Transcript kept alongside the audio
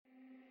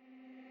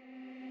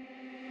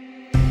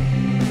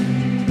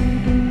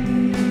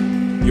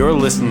You're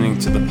listening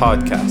to the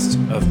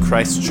podcast of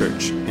Christ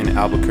Church in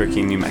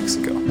Albuquerque, New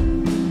Mexico.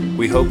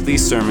 We hope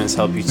these sermons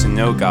help you to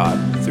know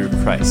God through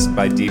Christ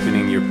by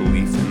deepening your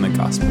belief in the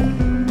gospel.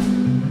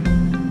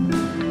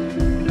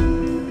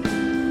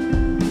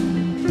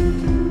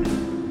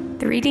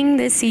 The reading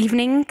this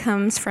evening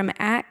comes from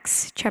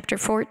Acts chapter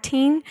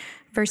 14,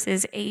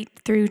 verses 8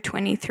 through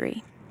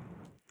 23.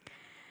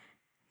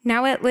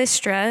 Now at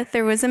Lystra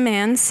there was a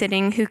man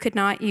sitting who could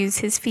not use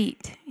his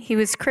feet. He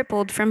was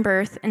crippled from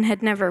birth and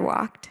had never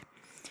walked.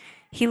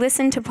 He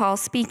listened to Paul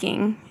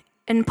speaking,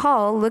 and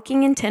Paul,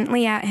 looking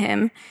intently at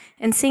him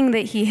and seeing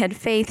that he had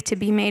faith to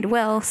be made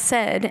well,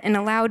 said in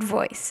a loud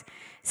voice,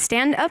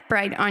 "Stand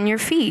upright on your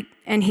feet."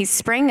 And he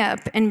sprang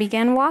up and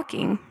began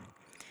walking.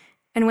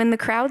 And when the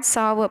crowd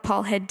saw what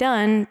Paul had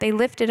done, they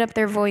lifted up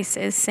their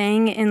voices,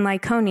 saying in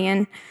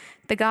Lycaonian,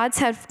 "The gods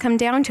have come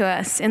down to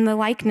us in the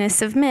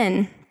likeness of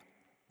men."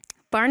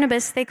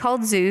 Barnabas they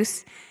called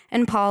Zeus,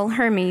 and Paul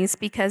Hermes,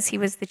 because he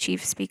was the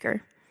chief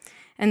speaker.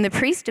 And the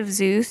priest of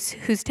Zeus,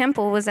 whose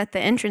temple was at the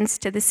entrance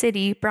to the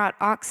city, brought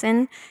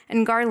oxen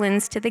and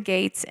garlands to the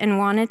gates and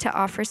wanted to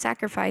offer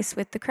sacrifice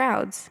with the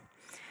crowds.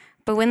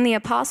 But when the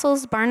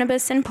apostles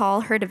Barnabas and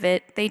Paul heard of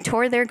it, they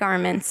tore their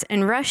garments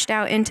and rushed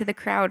out into the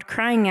crowd,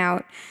 crying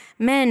out,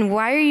 "Men,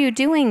 why are you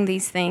doing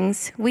these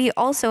things? We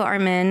also are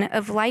men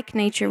of like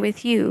nature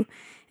with you.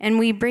 And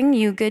we bring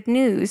you good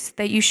news,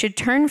 that you should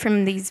turn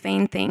from these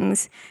vain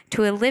things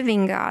to a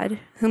living God,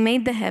 who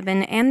made the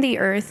heaven and the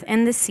earth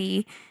and the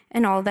sea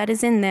and all that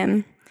is in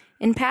them.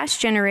 In past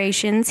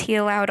generations he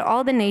allowed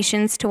all the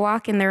nations to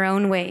walk in their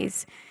own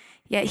ways.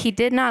 Yet he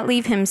did not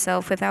leave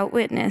himself without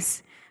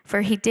witness,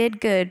 for he did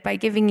good by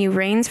giving you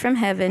rains from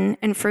heaven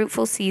and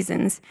fruitful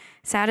seasons,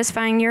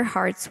 satisfying your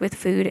hearts with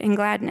food and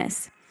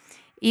gladness."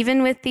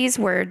 Even with these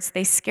words,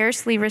 they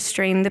scarcely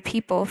restrained the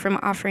people from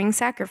offering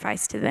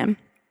sacrifice to them.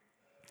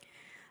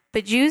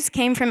 But Jews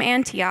came from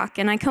Antioch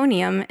and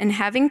Iconium, and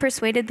having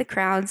persuaded the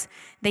crowds,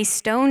 they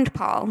stoned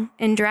Paul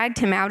and dragged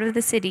him out of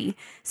the city,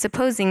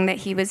 supposing that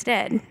he was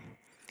dead.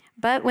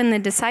 But when the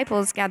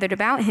disciples gathered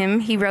about him,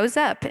 he rose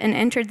up and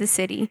entered the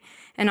city,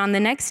 and on the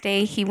next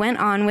day he went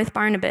on with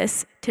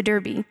Barnabas to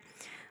Derbe.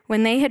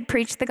 When they had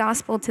preached the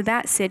gospel to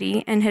that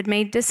city and had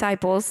made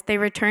disciples, they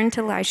returned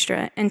to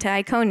Lystra and to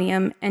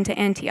Iconium and to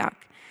Antioch,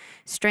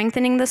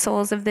 strengthening the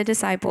souls of the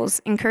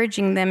disciples,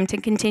 encouraging them to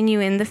continue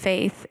in the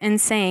faith, and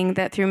saying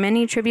that through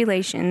many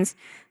tribulations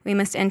we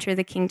must enter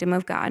the kingdom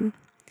of God.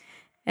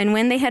 And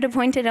when they had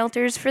appointed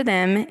elders for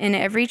them in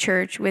every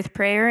church with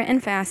prayer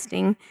and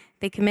fasting,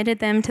 they committed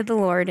them to the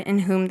Lord in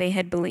whom they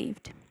had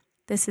believed.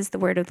 This is the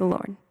word of the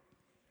Lord.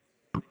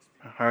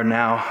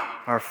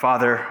 Our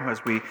Father,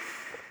 as we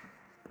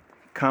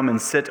come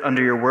and sit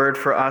under your word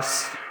for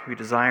us, we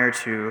desire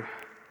to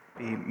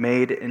be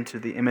made into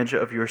the image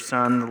of your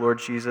Son, the Lord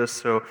Jesus.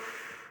 So,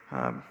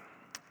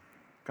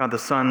 God the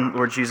Son,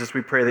 Lord Jesus,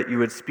 we pray that you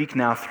would speak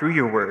now through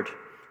your word,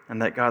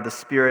 and that God the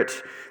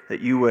Spirit, that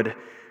you would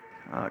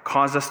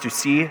cause us to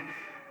see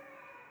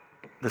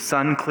the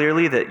Son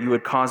clearly, that you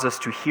would cause us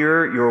to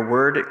hear your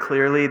word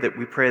clearly, that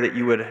we pray that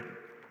you would,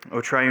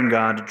 O triune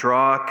God,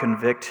 draw,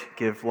 convict,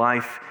 give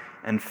life,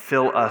 and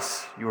fill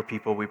us, your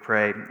people, we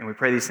pray. And we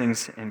pray these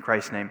things in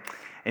Christ's name.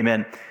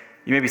 Amen.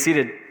 You may be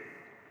seated.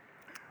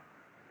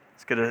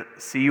 It's good to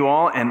see you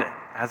all, and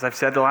as I've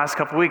said the last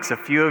couple weeks, a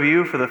few of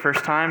you for the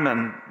first time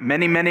in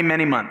many, many,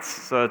 many months.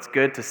 So it's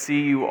good to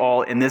see you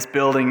all in this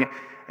building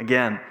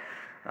again.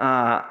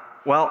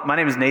 Well, my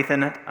name is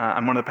Nathan.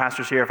 I'm one of the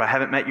pastors here. If I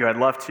haven't met you, I'd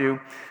love to.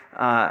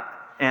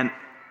 And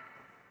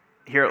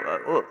here,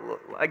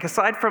 like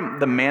aside from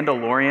The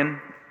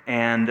Mandalorian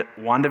and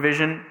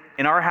WandaVision,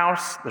 in our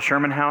house, the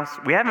Sherman house,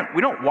 we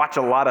don't watch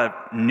a lot of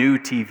new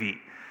TV.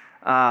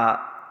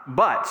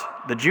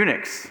 But the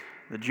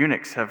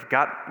Junics have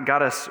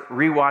got us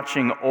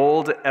rewatching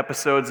old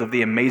episodes of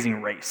The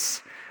Amazing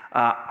Race.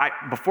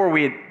 Before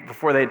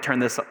they had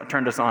turned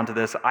us on to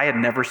this, I had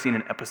never seen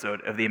an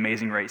episode of The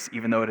Amazing Race,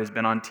 even though it has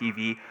been on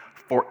TV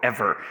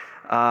forever.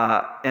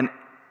 And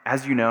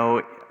as you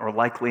know, or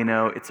likely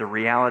know, it's a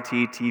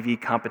reality TV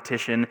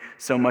competition.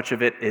 So much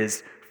of it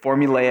is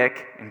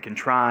formulaic and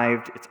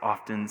contrived. It's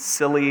often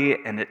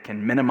silly, and it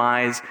can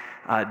minimize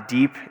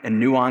deep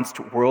and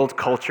nuanced world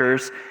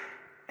cultures.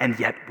 And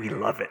yet we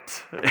love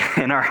it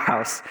in our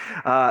house.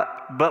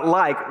 But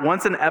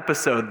once an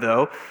episode,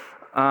 though,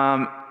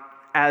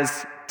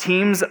 as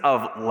teams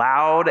of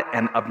loud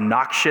and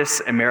obnoxious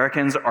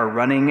Americans are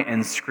running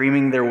and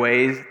screaming their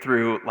way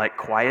through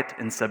quiet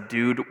and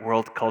subdued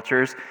world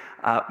cultures,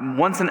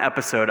 once an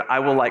episode, I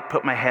will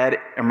put my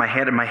head in my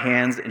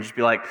hands and just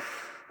be like,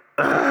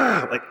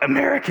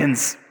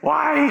 Americans,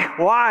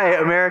 why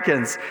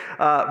Americans?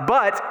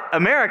 But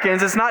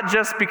Americans, it's not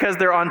just because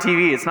they're on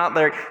TV. It's not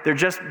they're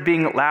just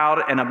being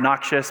loud and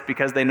obnoxious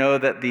because they know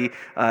that the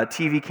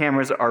TV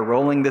cameras are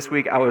rolling this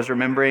week. I was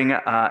remembering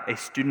a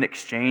student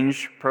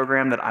exchange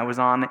program that I was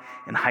on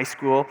in high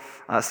school.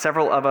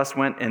 Several of us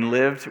went and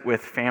lived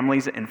with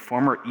families in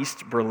former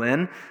East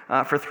Berlin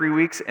for 3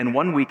 weeks, and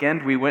one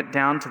weekend we went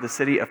down to the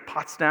city of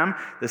Potsdam,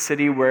 the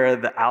city where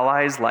the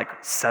Allies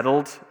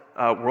settled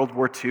World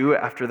War II,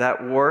 after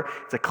that war.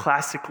 It's a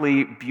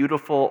classically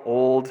beautiful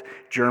old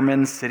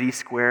German city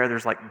square.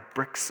 There's like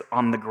bricks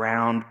on the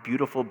ground,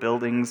 beautiful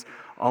buildings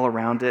all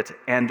around it.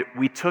 And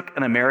we took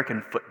an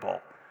American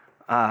football.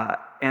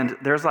 And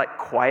there's like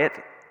quiet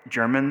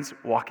Germans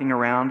walking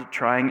around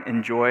trying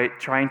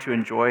to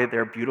enjoy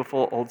their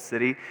beautiful old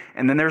city.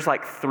 And then there's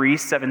like 3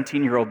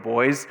 17-year-old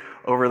boys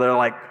over there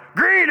like,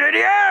 green and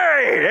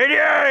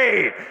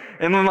yay,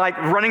 and then like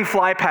running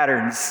fly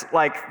patterns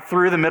like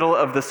through the middle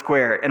of the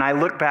square. And I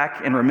look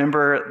back and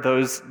remember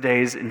those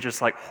days in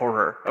just like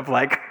horror of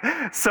like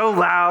so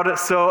loud,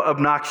 so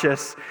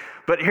obnoxious.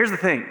 But here's the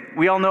thing.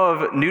 We all know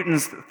of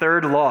Newton's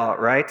third law,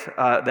 right?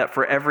 That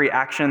for every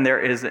action there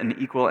is an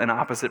equal and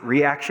opposite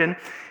reaction.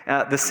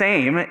 The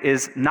same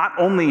is not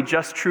only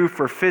just true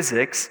for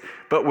physics,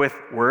 but with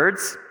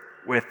words,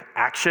 with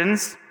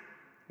actions,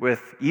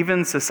 with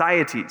even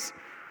societies.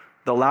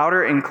 The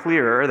louder and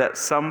clearer that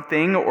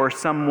something or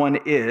someone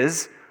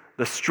is,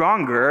 the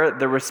stronger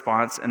the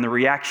response and the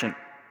reaction.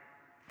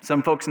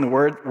 Some folks in the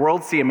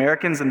world see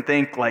Americans and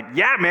think like,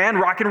 yeah, man,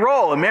 rock and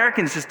roll.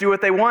 Americans just do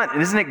what they want.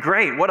 And isn't it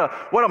great? What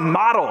a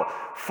model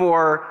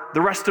for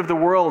the rest of the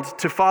world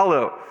to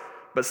follow.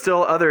 But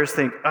still others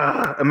think,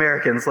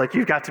 Americans, like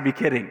you've got to be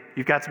kidding.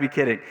 You've got to be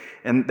kidding.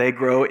 And they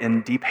grow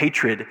in deep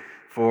hatred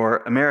for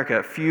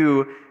America.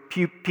 Few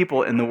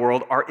people in the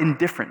world are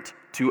indifferent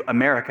to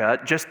America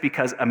just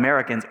because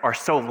Americans are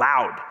so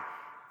loud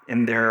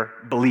in their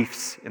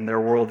beliefs, in their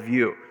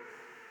worldview.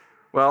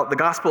 Well, the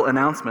gospel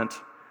announcement,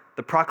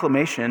 the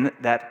proclamation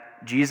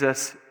that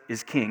Jesus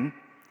is king,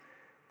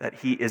 that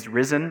he is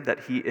risen,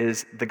 that he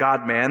is the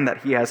God-man, that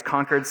he has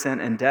conquered sin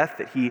and death,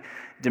 that he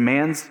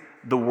demands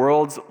the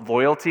world's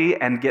loyalty,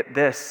 and get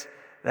this,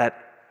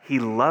 that he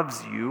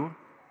loves you.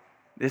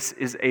 This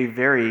is a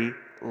very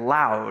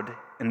loud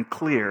and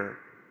clear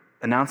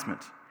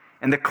announcement.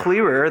 And the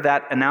clearer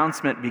that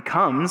announcement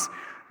becomes,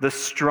 the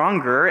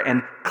stronger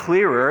and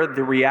clearer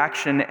the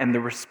reaction and the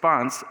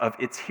response of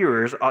its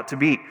hearers ought to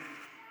be,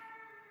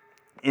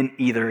 in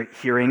either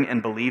hearing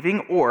and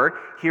believing or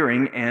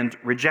hearing and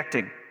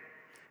rejecting.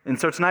 And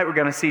so tonight we're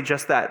going to see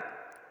just that,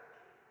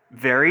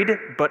 varied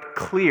but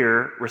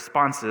clear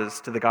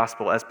responses to the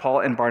gospel as Paul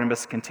and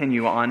Barnabas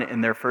continue on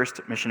in their first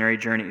missionary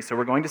journey. So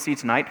we're going to see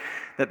tonight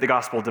that the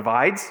gospel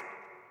divides,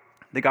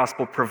 the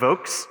gospel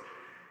provokes,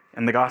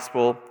 and the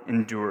gospel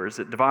endures.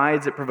 It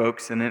divides, it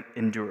provokes, and it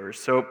endures.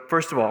 So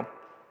first of all,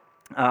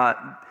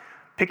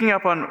 picking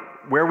up on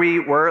where we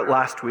were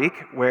last week,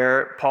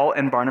 where Paul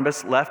and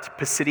Barnabas left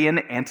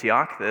Pisidian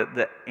Antioch,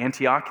 the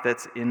Antioch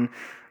that's in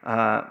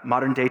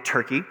modern-day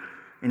Turkey,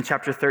 in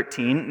chapter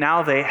 13.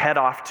 Now they head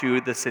off to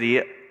the city,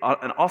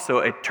 and also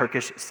a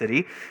Turkish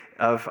city,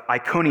 of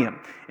Iconium.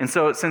 And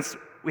so since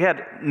we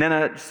had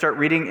Nena start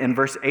reading in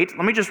verse 8,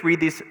 let me just read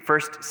these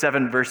first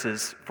 7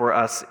 verses for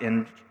us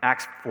in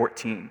Acts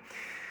 14.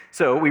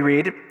 So we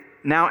read,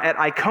 "Now at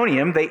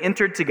Iconium they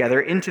entered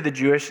together into the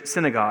Jewish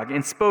synagogue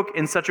and spoke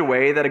in such a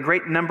way that a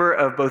great number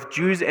of both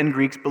Jews and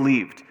Greeks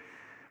believed.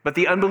 But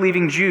the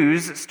unbelieving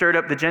Jews stirred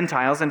up the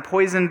Gentiles and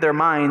poisoned their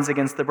minds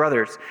against the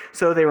brothers.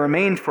 So they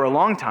remained for a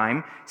long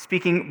time,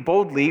 speaking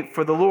boldly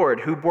for the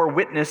Lord, who bore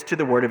witness to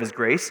the word of his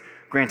grace,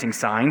 granting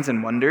signs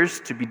and wonders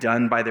to be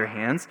done by their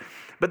hands.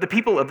 But the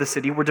people of the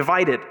city were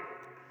divided.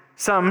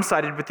 Some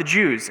sided with the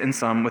Jews and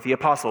some with the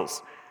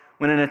apostles.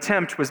 When an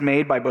attempt was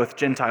made by both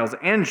Gentiles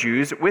and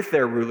Jews with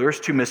their rulers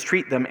to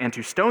mistreat them and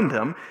to stone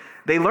them,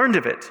 they learned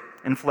of it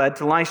and fled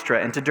to Lystra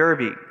and to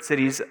Derbe,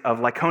 cities of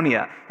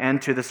Lycaonia,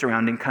 and to the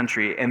surrounding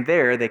country. And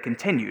there they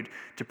continued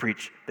to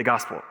preach the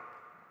gospel."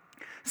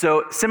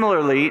 So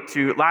similarly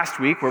to last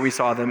week where we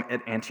saw them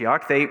at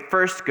Antioch, they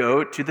first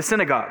go to the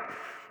synagogue.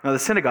 Now the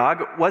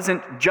synagogue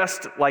wasn't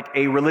just like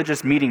a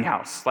religious meeting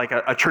house, like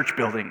a church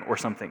building or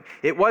something.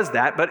 It was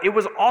that, but it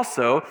was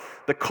also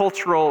the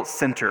cultural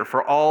center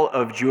for all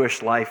of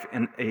Jewish life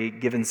in a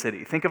given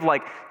city. Think of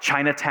like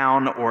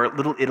Chinatown or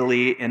Little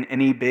Italy in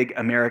any big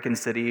American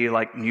city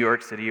like New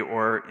York City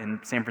or in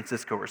San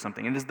Francisco or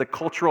something. It is the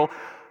cultural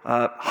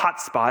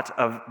hotspot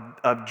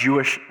of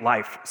Jewish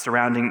life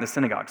surrounding the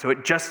synagogue. So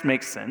it just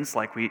makes sense,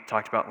 like we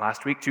talked about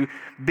last week, to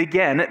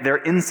begin their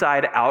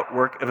inside-out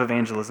work of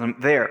evangelism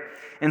there.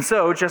 And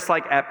so, just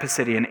like at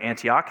Pisidian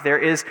Antioch, there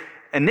is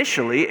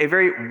initially a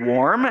very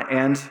warm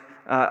and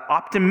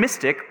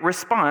optimistic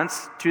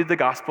response to the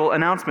gospel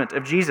announcement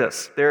of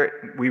Jesus.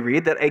 There we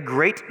read that a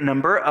great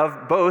number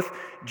of both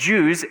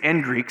Jews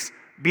and Greeks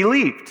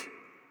believed.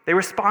 They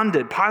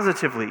responded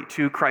positively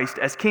to Christ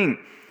as king.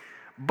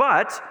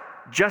 But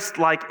just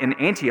like in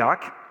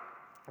Antioch,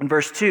 in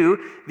verse 2,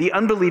 the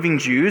unbelieving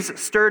Jews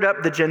stirred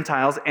up the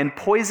Gentiles and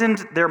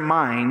poisoned their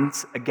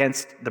minds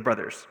against the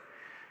brothers.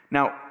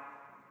 Now,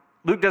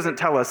 Luke doesn't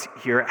tell us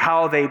here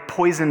how they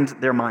poisoned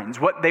their minds,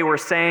 what they were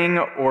saying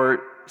or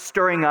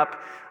stirring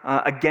up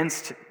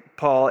against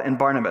Paul and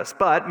Barnabas.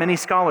 But many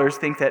scholars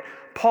think that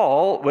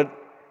Paul would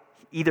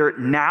either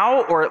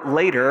now or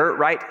later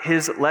write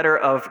his letter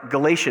of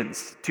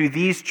Galatians to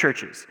these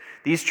churches.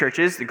 These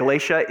churches,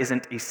 Galatia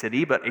isn't a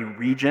city, but a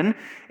region.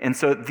 And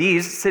so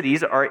these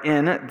cities are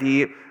in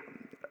the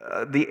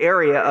the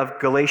area of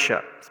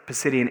Galatia,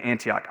 Pisidian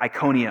Antioch,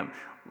 Iconium,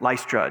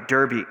 Lystra,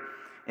 Derbe.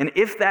 And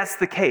if that's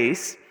the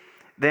case,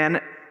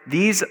 then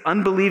these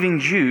unbelieving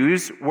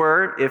Jews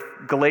were, if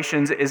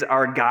Galatians is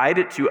our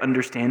guide to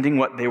understanding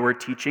what they were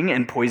teaching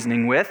and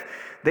poisoning with,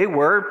 they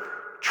were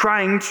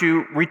trying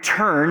to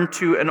return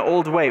to an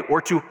old way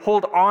or to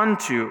hold on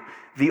to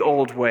the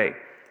old way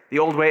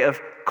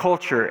of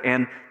culture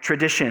and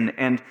tradition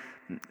and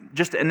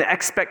just an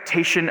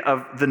expectation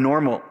of the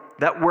normal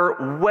that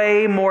were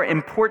way more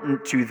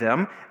important to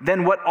them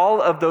than what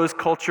all of those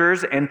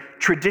cultures and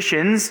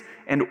traditions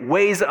and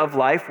ways of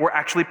life were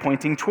actually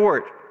pointing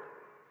toward.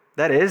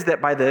 That is,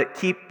 that by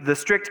the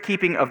strict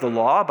keeping of the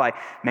law, by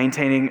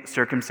maintaining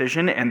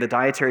circumcision and the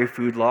dietary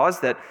food laws,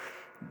 that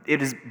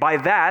it is by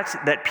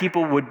that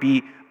people would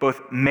be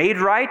both made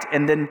right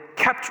and then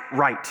kept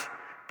right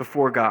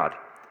before God.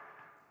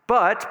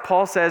 But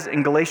Paul says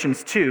in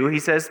Galatians 2, he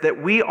says that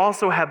we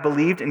also have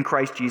believed in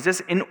Christ Jesus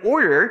in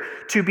order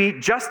to be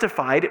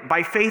justified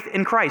by faith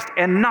in Christ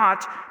and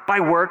not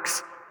by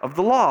works of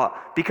the law,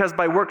 because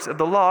by works of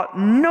the law,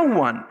 no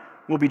one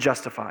will be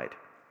justified.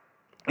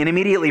 And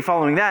immediately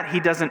following that, he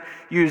doesn't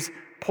use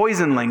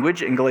poison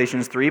language in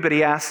Galatians 3, but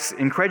he asks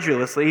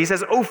incredulously, he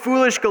says, "O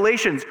foolish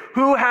Galatians,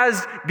 who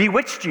has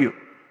bewitched you?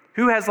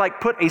 Who has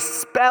put a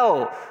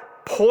spell,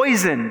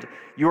 poisoned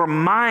your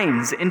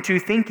minds into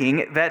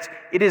thinking that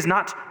it is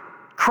not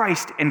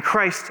Christ and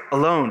Christ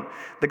alone?"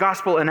 The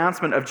gospel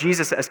announcement of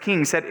Jesus as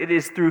King said it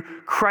is through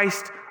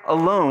Christ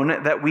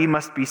alone that we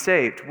must be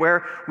saved,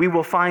 where we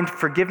will find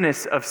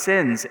forgiveness of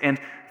sins and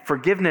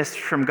forgiveness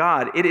from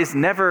God. It is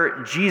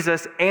never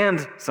Jesus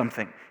and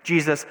something.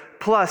 Jesus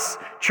plus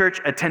church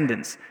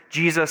attendance.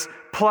 Jesus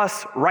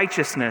plus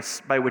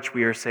righteousness by which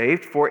we are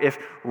saved. For if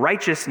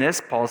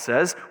righteousness, Paul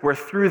says, were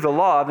through the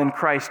law, then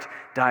Christ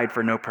died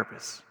for no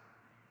purpose.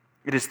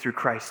 It is through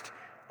Christ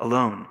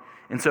alone.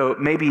 And so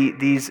maybe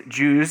these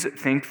Jews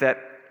think that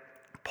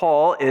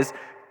Paul is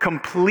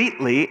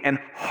completely and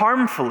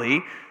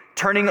harmfully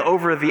turning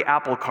over the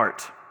apple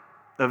cart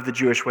of the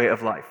Jewish way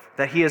of life.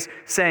 That he is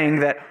saying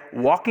that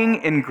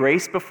walking in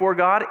grace before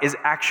God is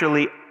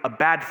actually a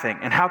bad thing.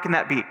 And how can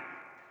that be?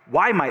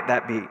 Why might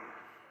that be?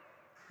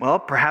 Well,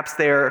 perhaps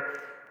they're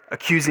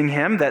accusing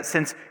him that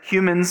since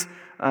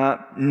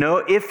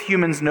if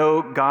humans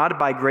know God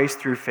by grace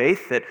through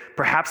faith, that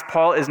perhaps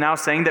Paul is now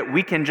saying that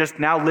we can just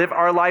now live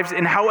our lives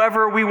in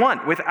however we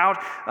want without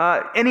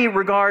any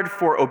regard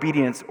for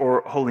obedience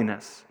or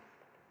holiness.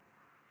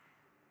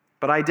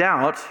 But I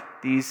doubt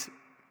these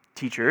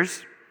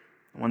teachers,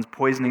 the ones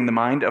poisoning the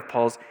mind of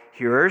Paul's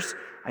hearers,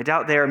 I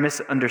doubt they are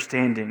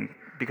misunderstanding,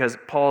 because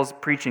Paul's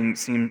preaching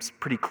seems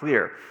pretty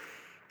clear.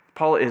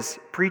 Paul is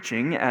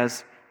preaching,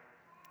 as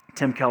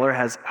Tim Keller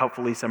has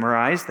helpfully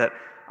summarized, that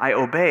I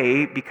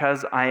obey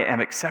because I am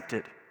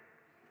accepted,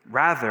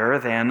 rather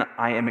than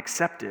I am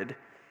accepted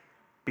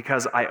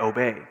because I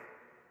obey.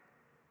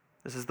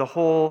 This is the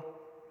whole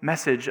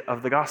message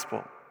of the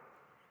gospel.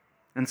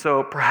 And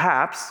so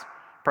perhaps,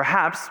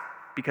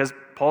 because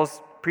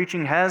Paul's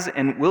preaching has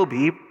and will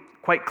be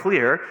quite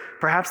clear,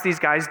 perhaps these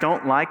guys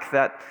don't like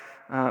that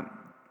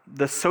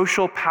the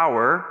social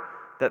power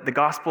that the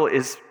gospel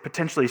is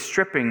potentially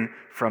stripping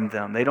from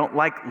them. They don't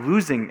like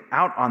losing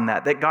out on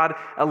that God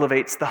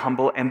elevates the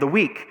humble and the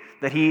weak,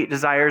 that he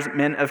desires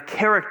men of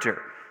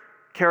character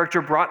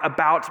brought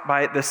about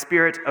by the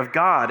Spirit of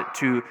God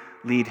to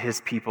lead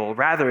his people,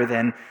 rather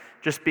than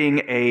just being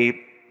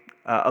a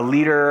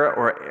leader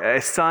or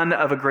a son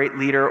of a great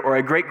leader or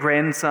a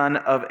great-grandson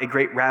of a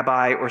great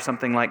rabbi or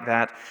something like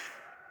that.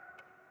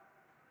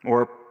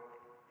 Or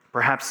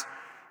perhaps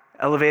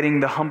elevating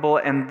the humble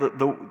and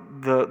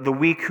the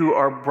weak who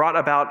are brought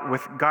about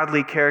with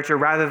godly character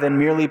rather than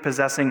merely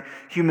possessing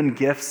human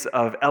gifts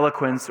of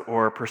eloquence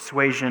or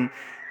persuasion.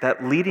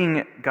 That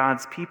leading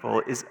God's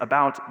people is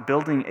about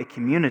building a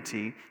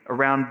community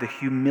around the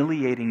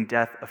humiliating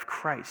death of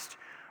Christ,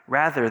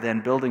 rather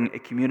than building a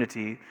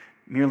community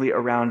merely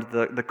around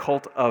the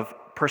cult of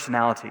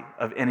personality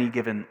of any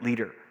given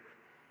leader.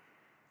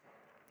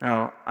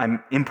 Now,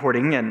 I'm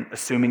importing and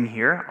assuming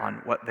here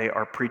on what they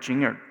are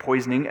preaching or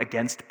poisoning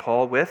against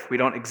Paul with. We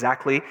don't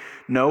exactly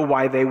know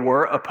why they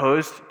were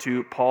opposed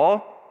to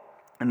Paul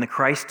and the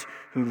Christ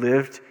who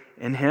lived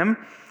in him,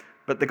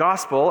 but the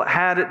gospel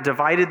had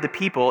divided the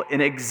people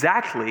in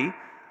exactly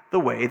the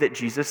way that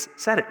Jesus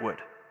said it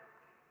would.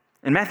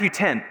 In Matthew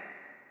 10,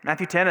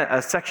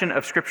 a section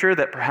of scripture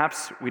that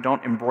perhaps we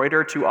don't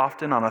embroider too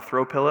often on a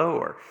throw pillow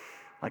or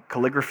like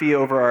calligraphy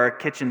over our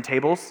kitchen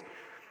tables,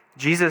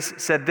 Jesus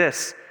said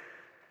this,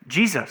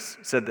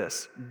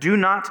 "Do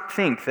not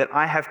think that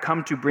I have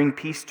come to bring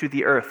peace to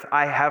the earth.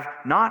 I have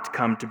not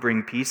come to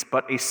bring peace,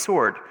 but a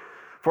sword.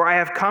 For I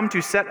have come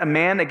to set a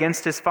man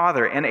against his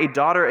father, and a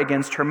daughter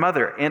against her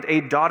mother, and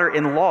a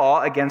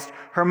daughter-in-law against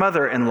her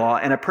mother-in-law,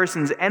 and a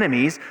person's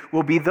enemies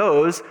will be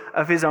those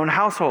of his own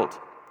household."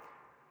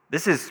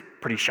 This is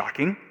pretty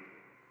shocking.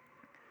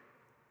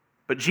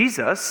 But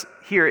Jesus,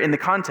 here in the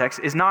context,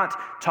 is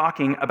not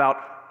talking about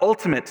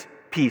ultimate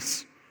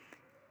peace.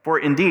 For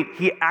indeed,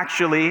 he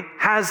actually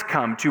has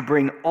come to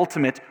bring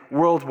ultimate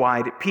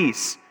worldwide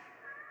peace.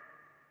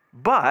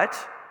 But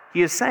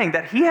he is saying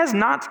that he has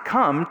not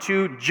come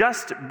to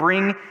just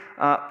bring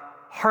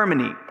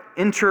harmony,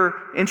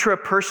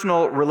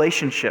 intrapersonal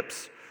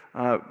relationships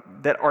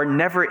that are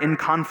never in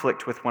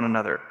conflict with one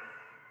another.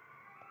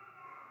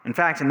 In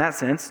fact, in that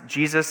sense,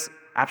 Jesus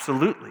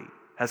absolutely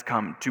has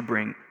come to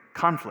bring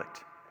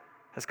conflict,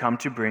 has come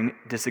to bring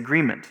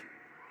disagreement,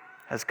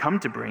 has come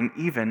to bring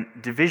even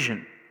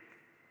division.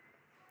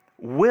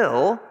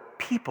 Will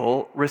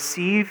people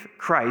receive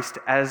Christ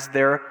as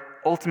their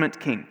ultimate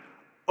king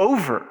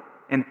over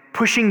and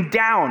pushing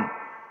down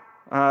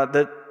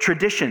the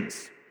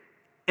traditions,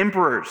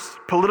 emperors,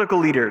 political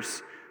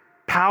leaders,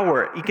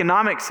 power,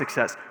 economic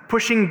success,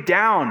 pushing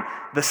down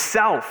the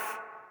self,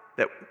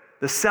 that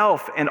the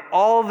self and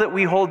all that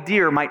we hold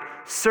dear might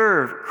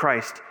serve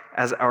Christ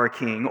as our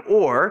king?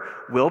 Or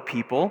will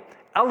people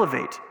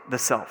elevate the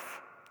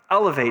self,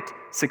 elevate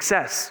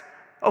success?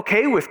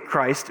 Okay with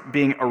Christ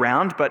being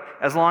around, but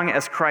as long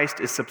as Christ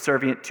is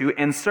subservient to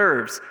and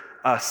serves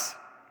us,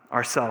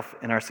 ourself,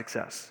 and our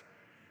success.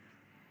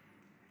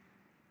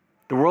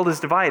 The world is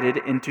divided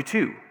into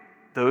two: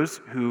 those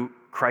who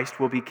Christ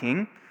will be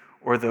king,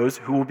 or those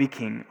who will be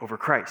king over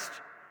Christ.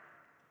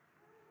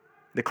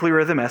 The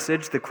clearer the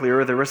message, the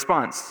clearer the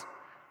response.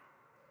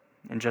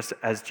 And just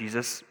as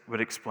Jesus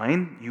would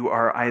explain, you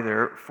are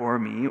either for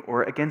me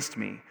or against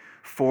me,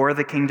 for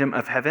the kingdom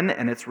of heaven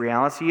and its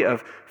reality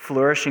of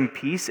flourishing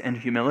peace and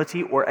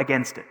humility, or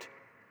against it.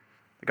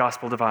 The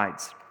gospel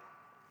divides.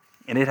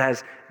 And it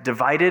has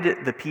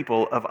divided the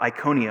people of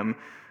Iconium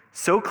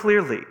so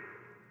clearly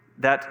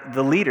that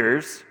the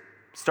leaders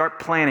start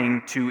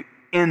planning to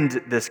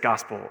end this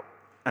gospel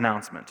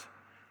announcement,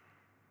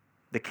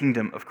 the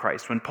kingdom of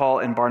Christ. When Paul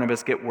and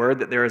Barnabas get word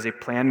that there is a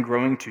plan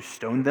growing to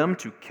stone them,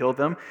 to kill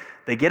them,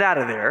 they get out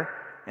of there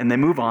and they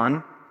move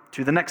on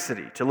to the next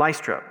city, to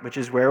Lystra, which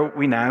is where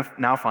we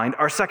now find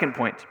our second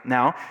point.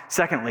 Now,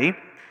 secondly,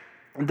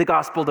 the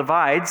gospel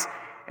divides,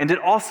 and it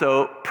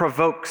also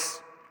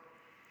provokes.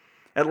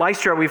 At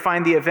Lystra, we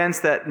find the events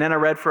that Nena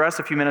read for us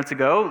a few minutes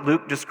ago.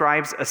 Luke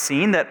describes a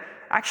scene that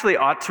actually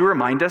ought to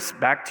remind us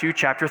back to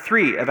chapter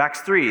 3 of Acts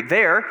 3.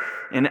 There,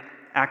 in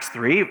Acts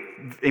 3,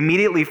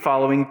 immediately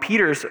following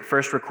Peter's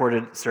first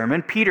recorded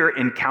sermon, Peter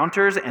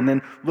encounters and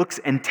then looks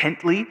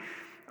intently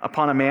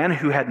upon a man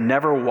who had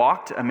never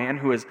walked, a man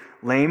who was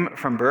lame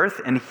from birth.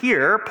 And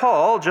here,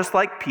 Paul, just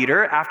like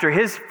Peter, after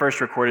his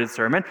first recorded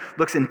sermon,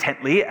 looks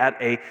intently at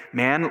a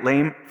man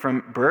lame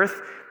from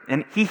birth,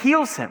 and he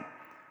heals him.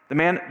 The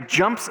man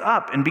jumps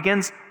up and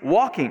begins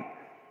walking.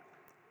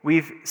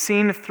 We've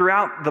seen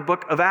throughout the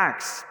book of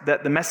Acts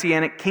that the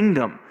Messianic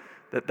kingdom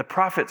that the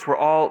prophets were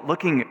all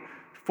looking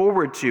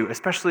forward to,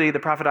 especially the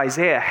prophet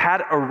Isaiah,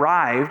 had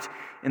arrived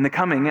in the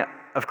coming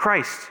of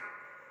Christ.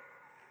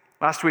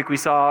 Last week we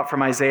saw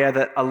from Isaiah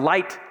that a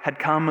light had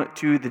come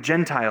to the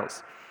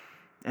Gentiles.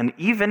 And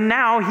even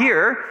now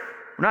here,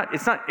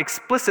 it's not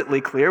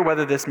explicitly clear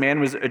whether this man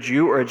was a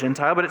Jew or a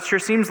Gentile, but it sure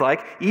seems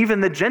like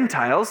even the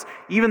Gentiles,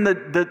 even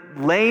the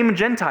lame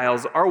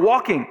Gentiles are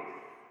walking.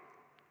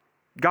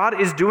 God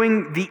is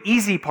doing the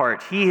easy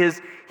part. He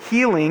is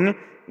healing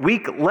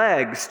weak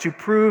legs to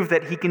prove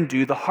that he can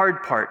do the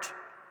hard part,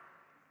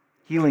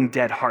 healing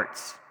dead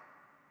hearts.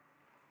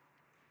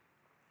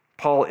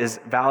 Paul is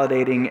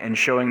validating and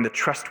showing the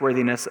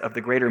trustworthiness of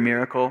the greater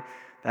miracle,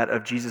 that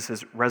of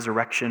Jesus'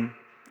 resurrection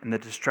and the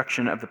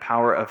destruction of the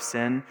power of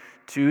sin,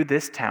 to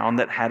this town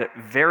that had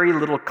very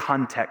little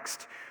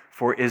context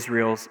for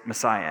Israel's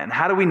Messiah. And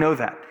how do we know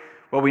that?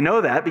 Well, we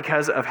know that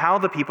because of how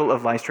the people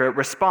of Lystra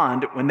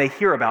respond when they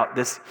hear about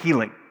this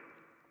healing.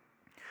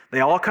 They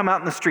all come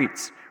out in the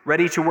streets,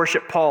 ready to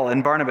worship Paul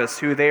and Barnabas,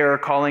 who they are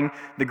calling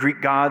the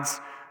Greek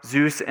gods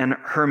Zeus and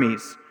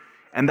Hermes.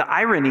 And the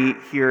irony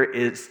here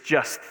is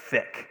just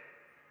thick.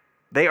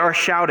 They are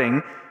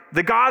shouting,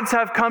 "The gods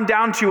have come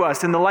down to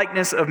us in the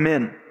likeness of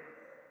men."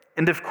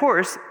 And of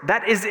course,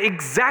 that is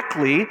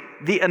exactly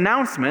the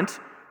announcement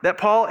that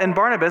Paul and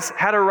Barnabas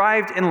had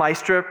arrived in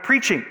Lystra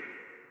preaching.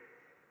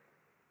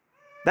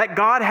 That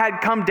God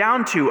had come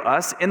down to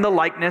us in the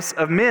likeness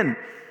of men.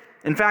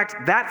 In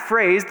fact, that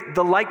phrase,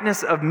 the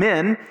likeness of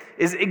men,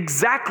 is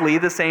exactly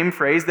the same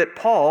phrase that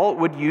Paul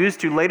would use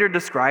to later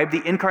describe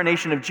the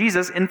incarnation of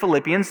Jesus in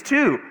Philippians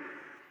 2.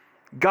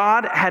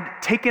 God had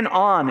taken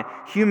on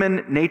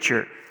human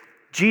nature.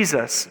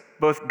 Jesus,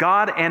 both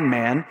God and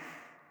man,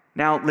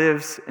 now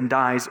lives and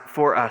dies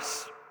for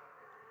us.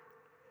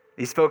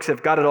 These folks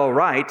have got it all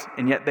right,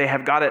 and yet they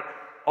have got it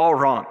all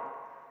wrong.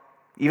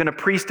 Even a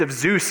priest of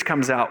Zeus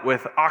comes out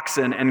with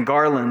oxen and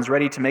garlands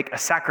ready to make a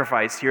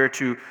sacrifice here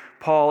to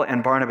Paul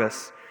and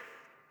Barnabas.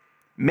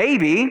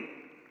 Maybe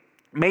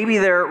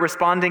they're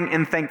responding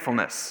in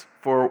thankfulness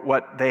for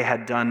what they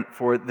had done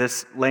for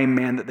this lame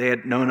man that they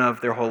had known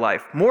of their whole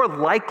life. More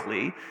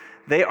likely,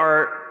 they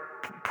are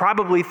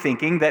probably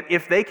thinking that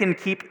if they can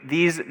keep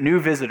these new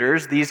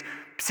visitors, these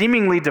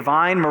seemingly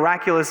divine,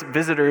 miraculous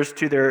visitors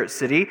to their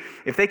city,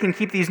 if they can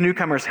keep these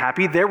newcomers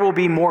happy, there will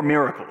be more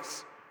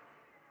miracles.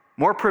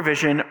 More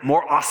provision,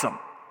 more awesome.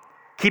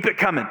 Keep it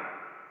coming.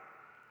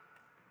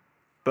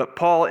 But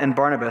Paul and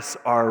Barnabas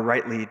are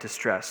rightly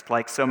distressed.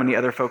 Like so many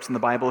other folks in the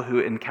Bible who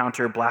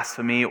encounter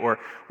blasphemy or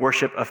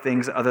worship of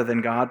things other than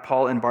God,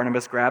 Paul and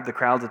Barnabas grab the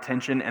crowd's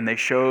attention and they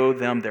show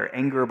them their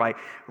anger by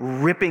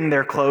ripping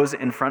their clothes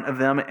in front of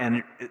them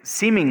and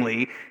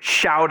seemingly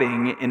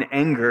shouting in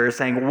anger,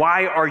 saying,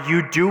 "Why are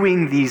you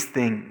doing these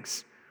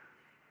things?"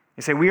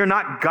 They say, "We are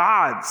not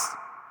gods.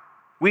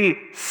 We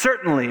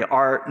certainly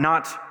are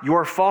not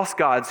your false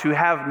gods who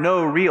have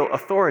no real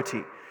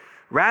authority."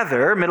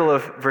 Rather, middle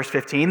of verse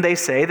 15, they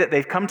say that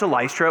they've come to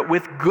Lystra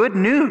with good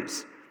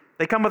news.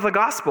 They come with the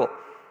gospel,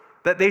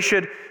 that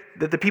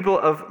the people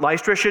of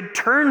Lystra should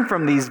turn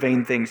from these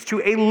vain things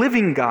to a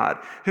living God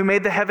who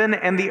made the heaven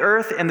and the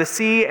earth and the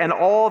sea and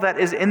all that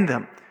is in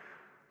them.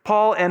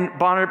 Paul and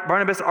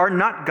Barnabas are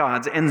not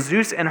gods, and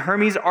Zeus and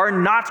Hermes are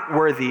not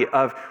worthy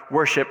of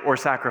worship or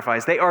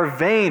sacrifice. They are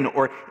vain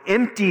or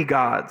empty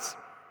gods.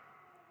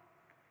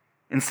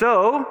 And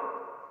so,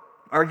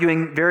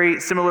 arguing very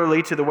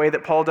similarly to the way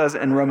that Paul does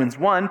in Romans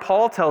 1,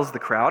 Paul tells the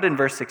crowd in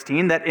verse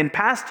 16 that in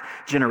past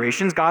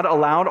generations God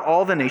allowed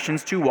all the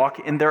nations to walk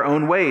in their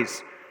own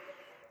ways.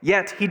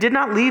 Yet he did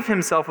not leave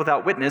himself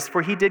without witness,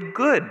 for he did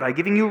good by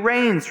giving you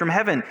rains from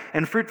heaven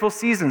and fruitful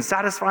seasons,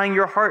 satisfying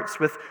your hearts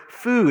with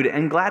food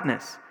and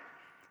gladness.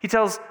 He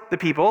tells the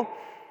people,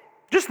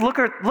 just look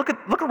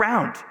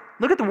around.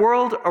 Look at the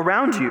world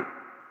around you.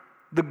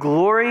 The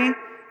glory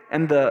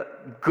and the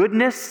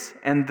goodness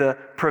and the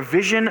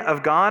provision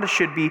of God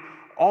should be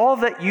all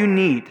that you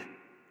need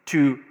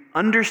to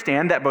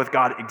understand that both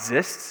God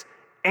exists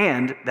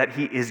and that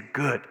he is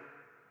good.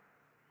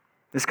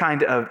 This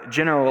kind of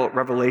general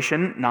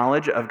revelation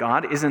knowledge of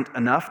God isn't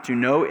enough to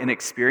know and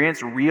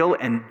experience real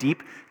and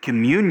deep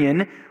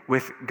communion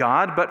with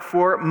God, but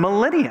for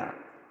millennia,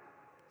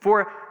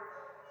 for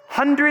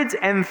hundreds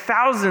and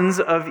thousands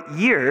of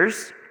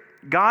years,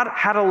 God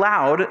had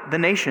allowed the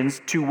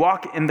nations to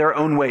walk in their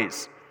own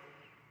ways.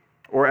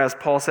 Or as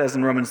Paul says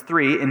in Romans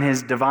 3, in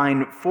his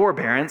divine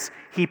forbearance,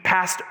 he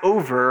passed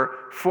over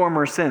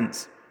former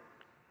sins.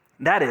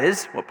 That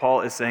is, what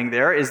Paul is saying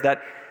there, is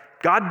that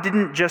God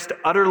didn't just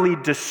utterly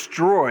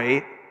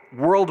destroy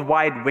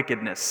worldwide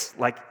wickedness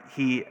like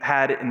he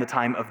had in the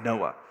time of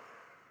Noah.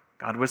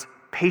 God was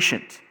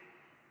patient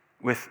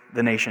with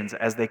the nations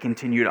as they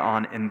continued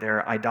on in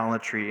their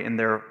idolatry, in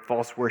their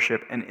false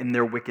worship, and in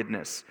their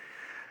wickedness.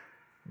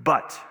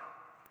 But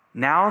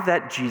now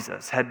that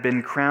Jesus had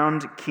been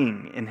crowned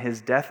king in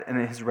his death and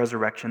in his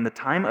resurrection, the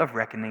time of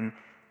reckoning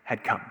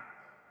had come.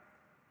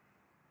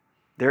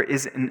 There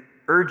is an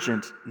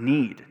urgent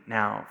need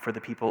now for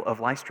the people of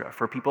Lystra,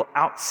 for people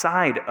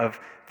outside of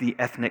the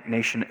ethnic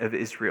nation of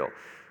Israel,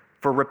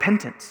 for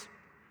repentance,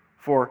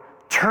 for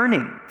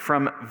turning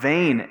from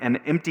vain and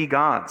empty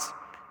gods,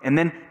 and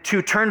then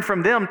to turn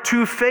from them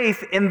to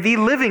faith in the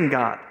living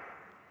God.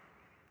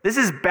 This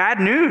is bad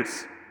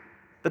news.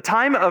 The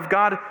time of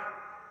God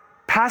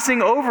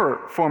passing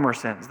over former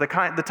sins, the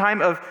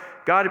time of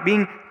God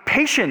being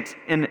patient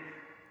in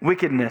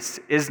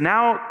wickedness is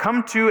now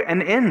come to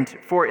an end.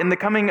 For in the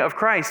coming of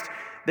Christ,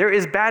 there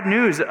is bad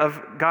news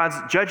of God's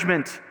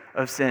judgment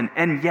of sin,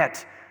 and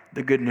yet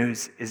the good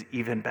news is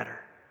even better.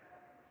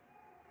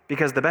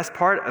 Because the best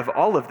part of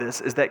all of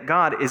this is that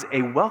God is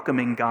a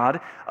welcoming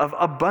God of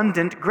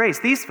abundant grace.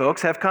 These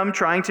folks have come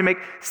trying to make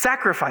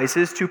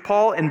sacrifices to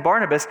Paul and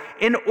Barnabas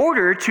in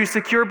order to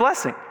secure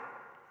blessing.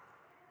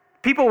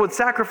 People would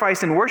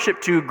sacrifice and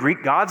worship to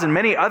Greek gods and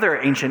many other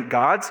ancient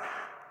gods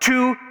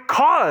to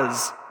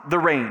cause the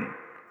rain,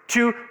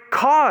 to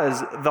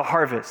cause the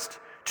harvest,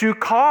 to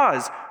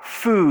cause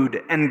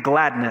food and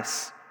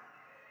gladness.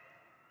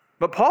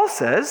 But Paul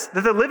says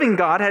that the living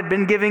God had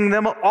been giving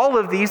them all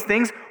of these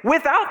things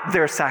without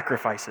their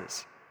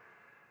sacrifices.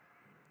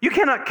 You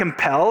cannot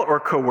compel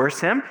or coerce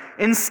him.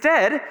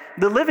 Instead,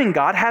 the living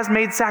God has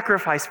made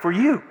sacrifice for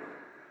you,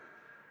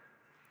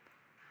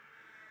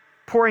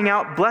 pouring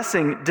out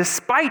blessing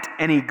despite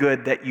any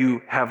good that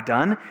you have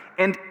done,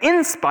 and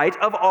in spite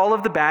of all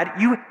of the bad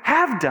you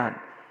have done.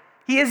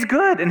 He is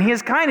good, and he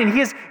is kind, and he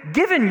has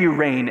given you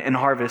rain and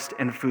harvest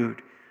and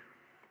food.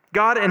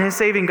 God and his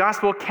saving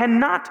gospel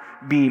cannot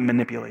be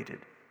manipulated.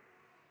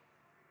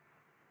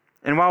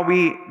 And while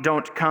we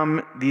don't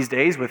come these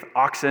days with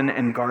oxen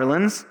and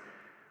garlands,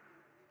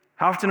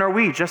 how often are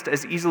we just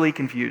as easily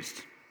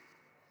confused?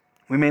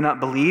 We may not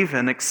believe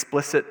an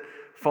explicit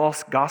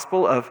false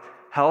gospel of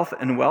health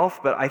and wealth,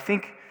 but I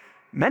think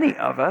many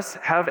of us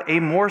have a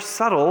more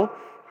subtle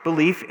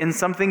belief in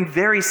something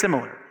very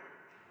similar.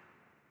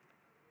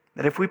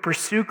 That if we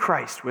pursue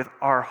Christ with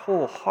our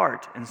whole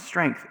heart and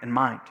strength and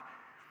mind,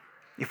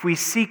 if we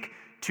seek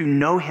to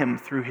know him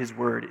through his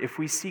word, if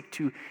we seek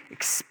to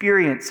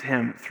experience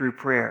him through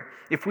prayer,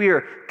 if we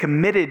are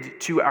committed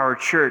to our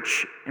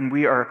church and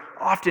we are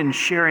often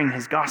sharing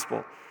his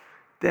gospel,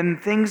 then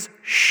things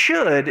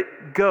should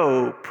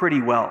go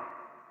pretty well.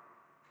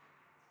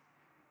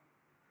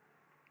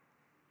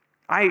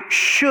 I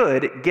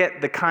should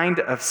get the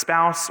kind of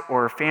spouse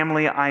or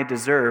family I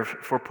deserve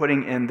for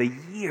putting in the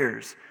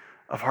years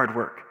of hard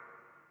work.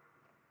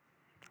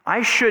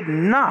 I should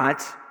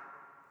not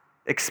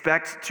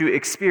expect to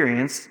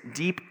experience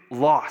deep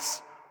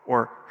loss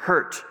or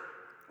hurt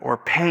or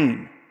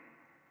pain,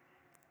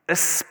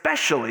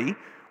 especially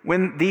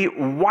when the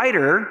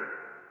wider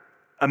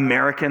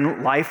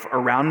American life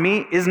around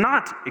me is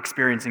not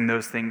experiencing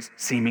those things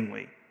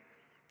seemingly.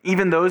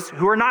 Even those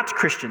who are not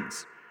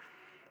Christians.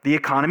 The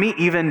economy,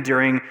 even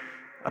during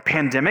a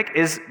pandemic,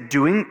 is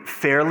doing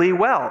fairly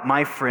well.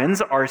 My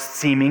friends are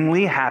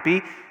seemingly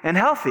happy and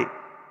healthy.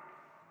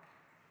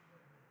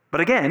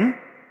 But again,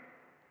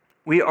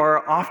 we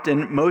are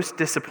often most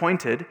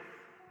disappointed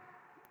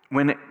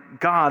when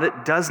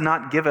God does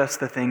not give us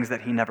the things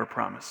that he never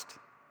promised.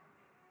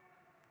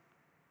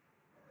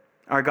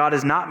 Our God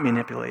is not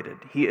manipulated.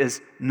 He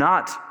is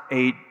not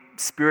a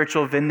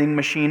spiritual vending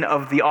machine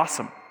of the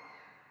awesome.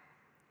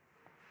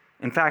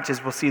 In fact,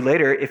 as we'll see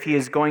later, if he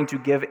is going to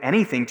give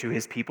anything to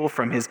his people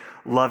from his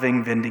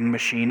loving vending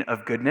machine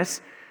of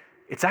goodness,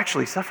 it's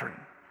actually suffering.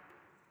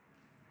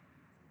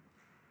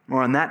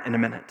 More on that in a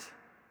minute.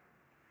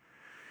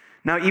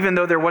 Now, even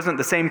though there wasn't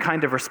the same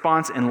kind of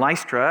response in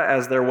Lystra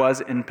as there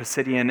was in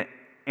Pisidian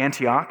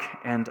Antioch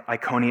and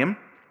Iconium,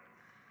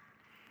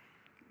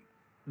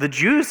 the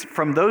Jews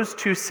from those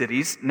two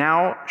cities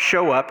now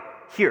show up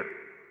here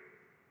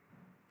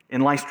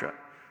in Lystra.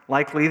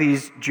 Likely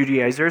these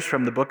Judaizers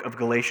from the book of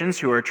Galatians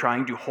who are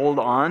trying to hold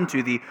on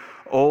to the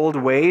old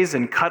ways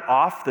and cut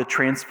off the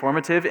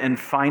transformative and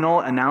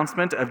final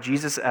announcement of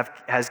Jesus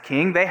as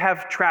King, they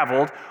have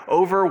traveled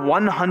over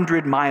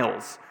 100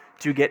 miles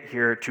to get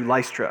here to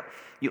Lystra.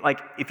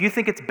 If you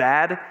think it's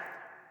bad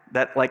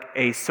that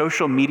a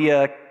social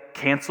media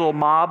cancel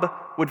mob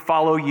would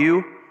follow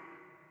you,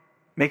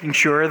 making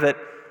sure that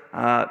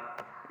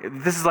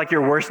this is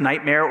your worst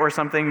nightmare or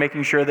something,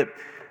 making sure that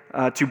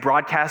to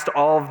broadcast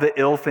all of the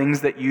ill things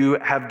that you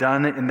have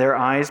done in their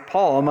eyes,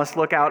 Paul must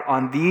look out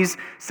on these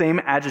same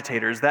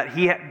agitators that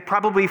he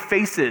probably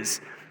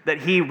faces, that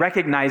he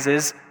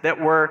recognizes that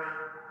were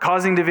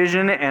causing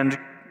division and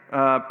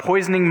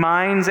poisoning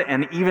minds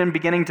and even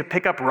beginning to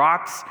pick up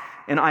rocks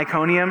in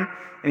Iconium,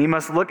 and he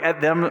must look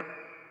at them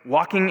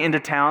walking into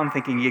town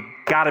thinking, you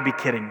gotta be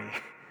kidding me.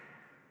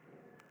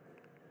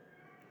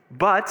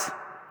 But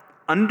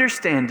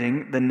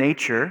understanding the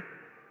nature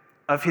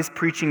of his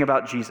preaching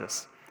about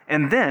Jesus,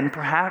 and then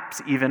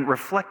perhaps even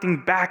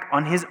reflecting back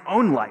on his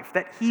own life,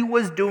 that he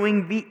was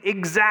doing the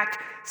exact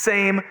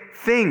same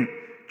thing,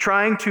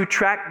 trying to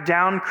track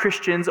down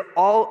Christians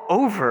all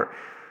over.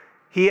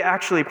 He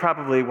actually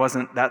probably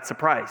wasn't that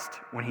surprised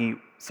when he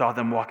saw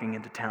them walking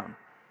into town.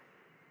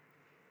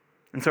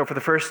 And so for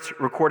the first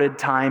recorded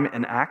time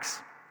in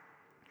Acts,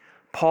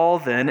 Paul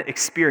then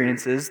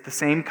experiences the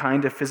same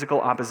kind of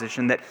physical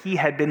opposition that he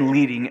had been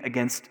leading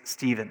against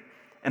Stephen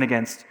and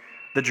against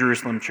the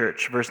Jerusalem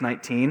church. Verse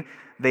 19,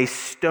 they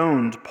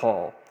stoned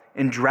Paul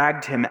and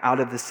dragged him out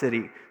of the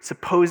city,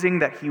 supposing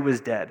that he was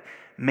dead,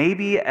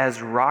 maybe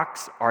as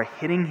rocks are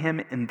hitting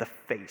him in the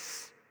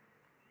face.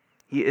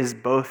 He is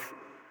both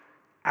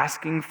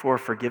asking for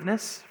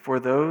forgiveness for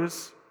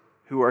those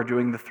who are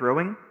doing the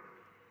throwing.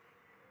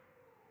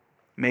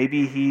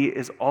 Maybe he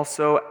is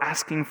also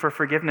asking for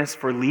forgiveness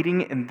for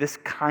leading in this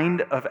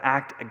kind of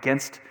act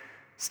against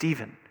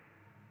Stephen.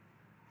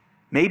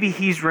 Maybe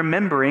he's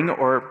remembering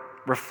or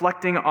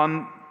reflecting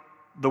on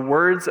the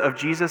words of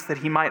Jesus that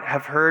he might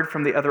have heard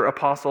from the other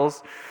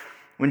apostles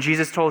when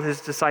Jesus told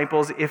his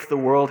disciples, if the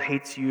world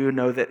hates you,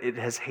 know that it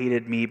has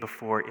hated me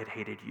before it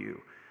hated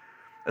you.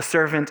 A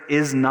servant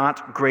is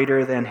not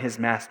greater than his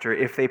master.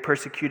 If they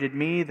persecuted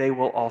me, they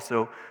will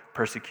also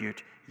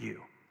persecute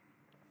you.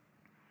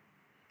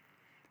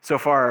 So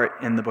far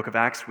in the book of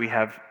Acts, we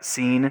have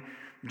seen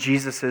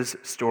Jesus'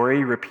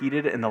 story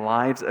repeated in the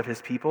lives of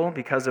his people.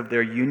 Because of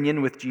their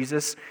union with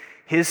Jesus,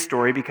 his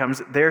story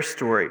becomes their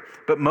story.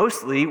 But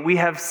mostly, we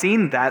have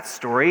seen that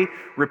story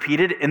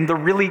repeated in the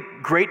really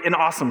great and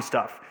awesome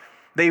stuff.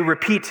 They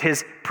repeat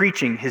his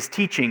preaching, his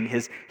teaching,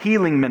 his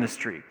healing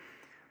ministry.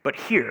 But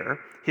here,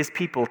 his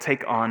people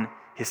take on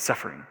his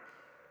suffering.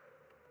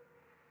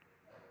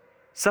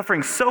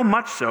 Suffering so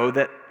much so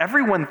that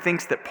everyone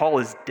thinks that Paul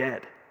is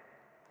dead.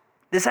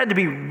 This had to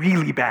be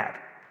really bad.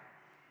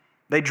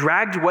 They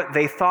dragged what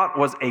they thought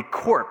was a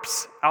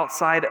corpse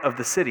outside of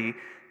the city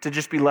to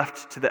just be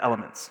left to the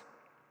elements.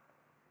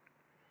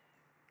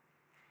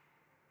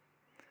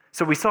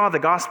 So we saw the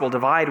gospel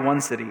divide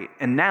one city,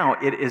 and now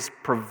it is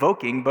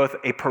provoking both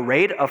a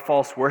parade of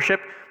false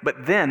worship,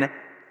 but then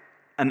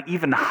an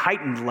even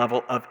heightened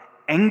level of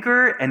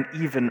anger and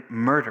even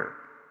murder.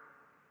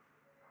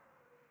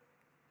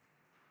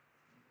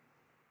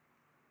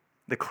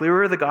 The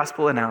clearer the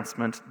gospel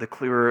announcement, the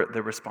clearer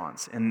the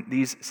response. In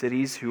these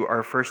cities who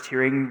are first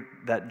hearing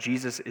that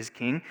Jesus is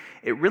king,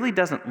 it really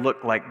doesn't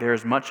look like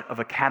there's much of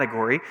a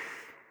category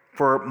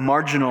for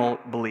marginal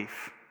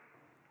belief,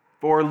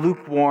 for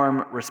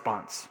lukewarm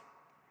response,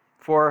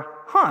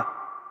 for,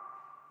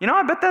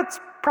 I bet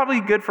that's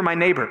probably good for my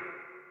neighbor.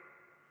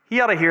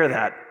 He ought to hear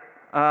that.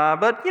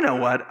 But you know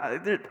what?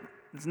 It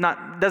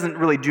doesn't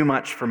really do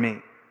much for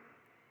me.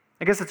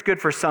 I guess it's good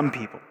for some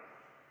people.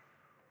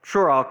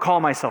 Sure, I'll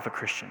call myself a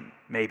Christian,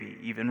 maybe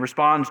even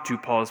respond to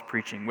Paul's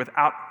preaching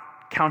without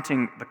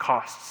counting the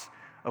costs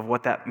of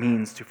what that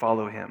means to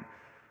follow him.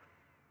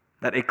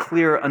 That a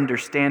clear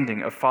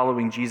understanding of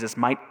following Jesus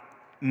might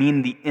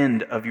mean the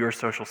end of your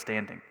social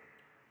standing,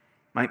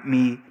 might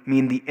mean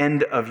the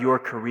end of your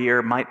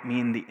career, might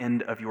mean the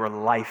end of your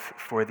life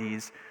for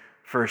these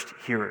first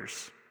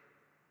hearers.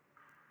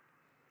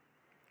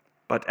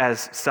 But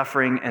as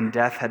suffering and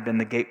death had been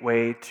the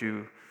gateway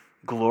to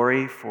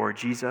glory for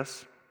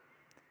Jesus,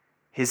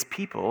 his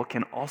people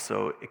can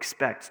also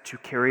expect to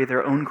carry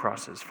their own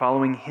crosses,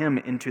 following him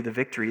into the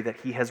victory that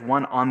he has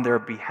won on their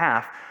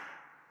behalf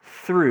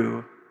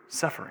through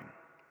suffering.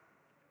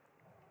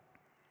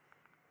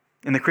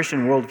 In the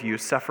Christian worldview,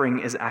 suffering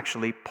is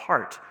actually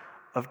part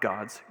of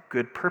God's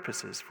good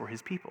purposes for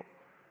his people.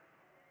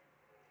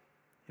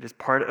 It is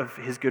part of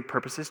his good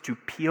purposes to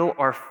peel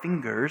our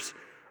fingers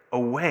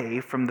away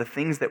from the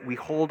things that we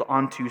hold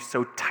onto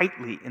so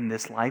tightly in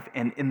this life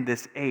and in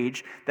this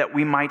age, that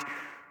we might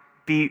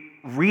be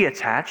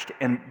reattached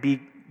and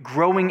be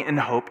growing in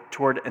hope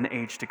toward an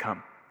age to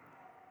come.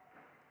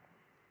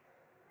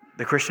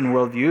 The Christian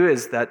worldview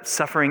is that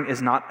suffering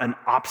is not an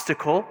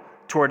obstacle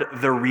toward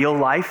the real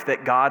life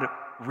that God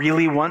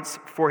really wants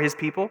for his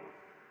people,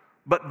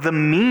 but the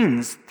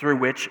means through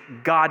which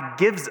God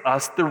gives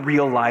us the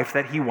real life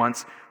that he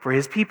wants for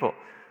his people.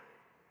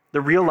 The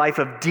real life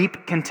of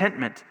deep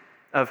contentment,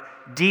 of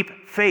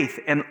deep faith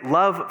and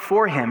love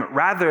for him,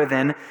 rather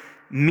than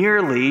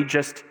merely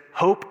just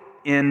hope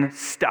in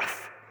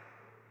stuff,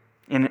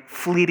 in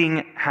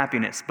fleeting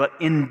happiness, but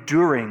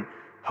enduring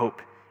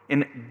hope,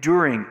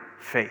 enduring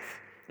faith,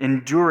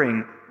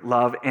 enduring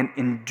love, and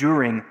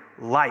enduring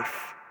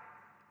life.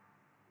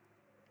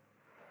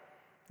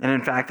 And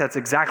in fact, that's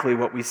exactly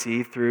what we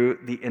see through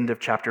the end of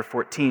chapter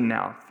 14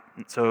 now.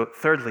 So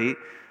thirdly,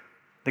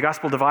 the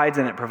gospel divides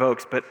and it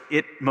provokes, but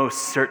it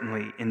most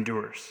certainly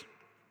endures.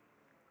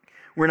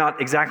 We're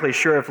not exactly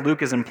sure if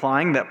Luke is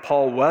implying that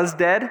Paul was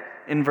dead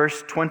in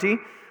verse 20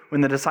 when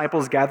the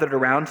disciples gathered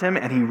around him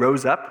and he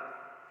rose up,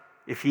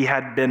 if he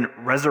had been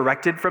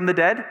resurrected from the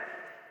dead,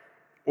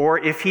 or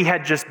if he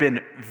had just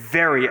been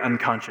very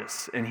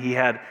unconscious and he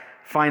had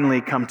finally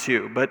come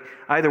to. But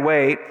either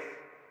way,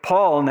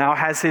 Paul now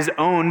has his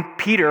own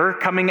Peter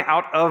coming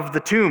out of the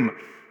tomb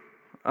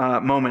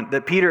moment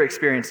that Peter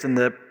experienced in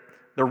the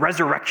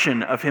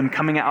resurrection of him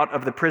coming out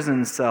of the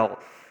prison cell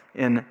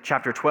in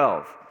chapter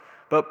 12.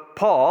 But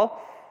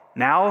Paul,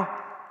 now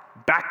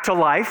back to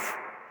life,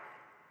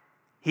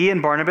 he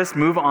and Barnabas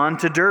move on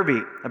to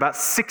Derbe, about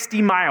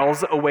 60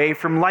 miles away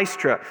from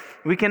Lystra.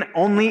 We can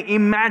only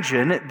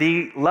imagine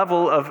the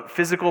level of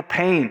physical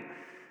pain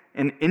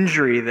and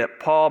injury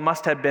that Paul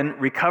must have been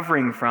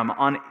recovering from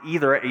on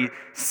either a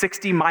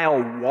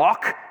 60-mile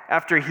walk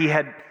after he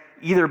had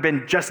either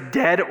been just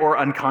dead or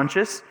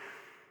unconscious,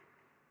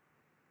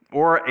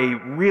 or a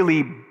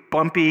really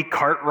bumpy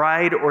cart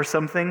ride or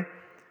something.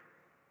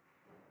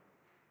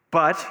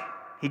 But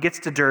he gets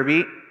to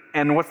Derbe,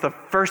 and what's the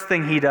first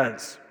thing he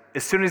does?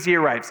 As soon as he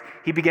arrives,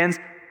 he begins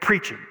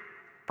preaching,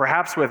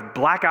 perhaps with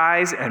black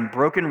eyes and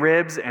broken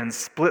ribs and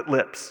split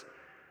lips.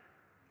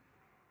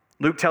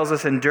 Luke tells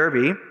us in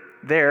Derbe,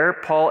 there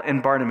Paul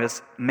and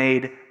Barnabas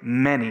made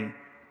many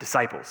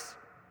disciples.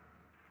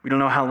 We don't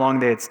know how long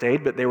they had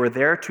stayed, but they were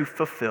there to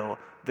fulfill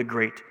the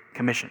Great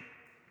Commission,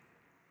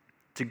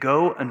 to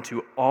go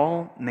unto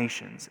all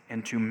nations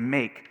and to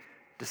make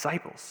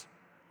disciples,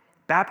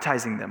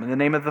 baptizing them in the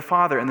name of the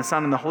Father and the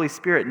Son and the Holy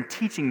Spirit, and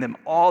teaching them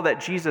all that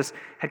Jesus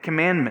had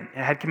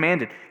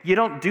commanded. You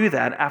don't do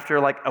that after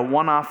like a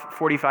one-off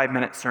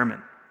 45-minute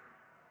sermon.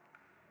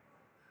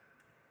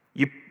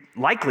 You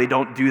likely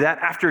don't do that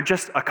after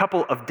just a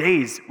couple of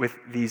days with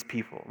these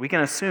people. We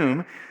can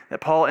assume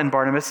that Paul and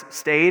Barnabas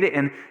stayed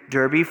in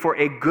Derbe for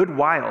a good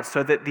while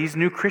so that these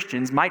new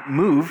Christians might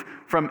move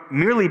from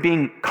merely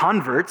being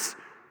converts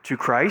to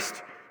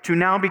Christ to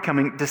now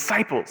becoming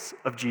disciples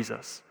of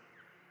Jesus,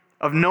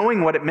 of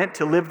knowing what it meant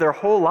to live their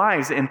whole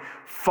lives in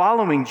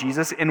following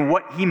Jesus and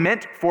what he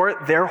meant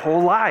for their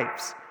whole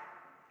lives.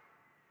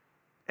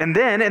 And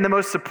then, in the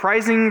most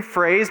surprising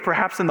phrase,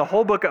 perhaps in the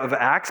whole book of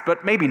Acts,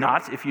 but maybe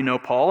not if you know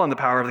Paul and the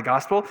power of the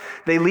gospel,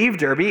 they leave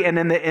Derbe, and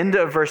in the end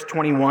of verse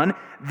 21,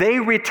 they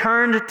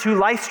returned to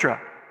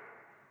Lystra.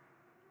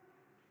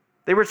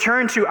 They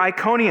returned to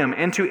Iconium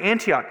and to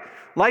Antioch.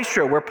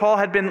 Lystra, where Paul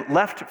had been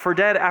left for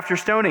dead after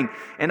stoning,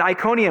 and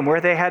Iconium,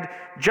 where they had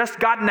just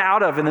gotten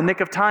out of in the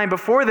nick of time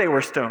before they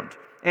were stoned,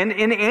 and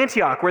in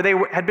Antioch, where they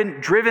had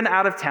been driven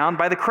out of town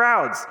by the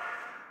crowds.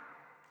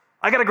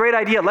 I got a great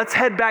idea. Let's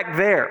head back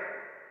there.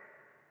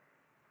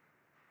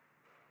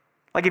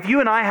 Like if you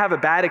and I have a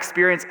bad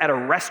experience at a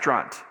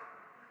restaurant,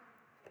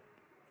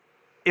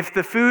 if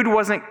the food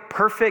wasn't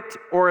perfect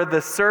or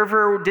the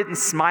server didn't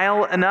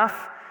smile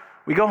enough,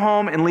 we go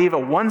home and leave a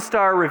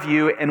 1-star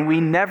review and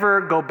we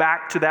never go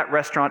back to that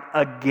restaurant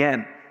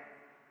again.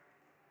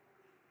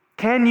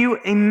 Can you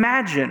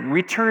imagine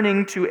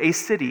returning to a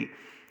city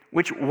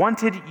which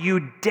wanted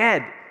you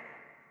dead,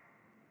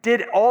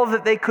 did all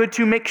that they could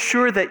to make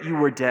sure that you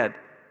were dead,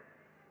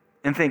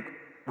 and think,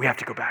 we have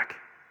to go back?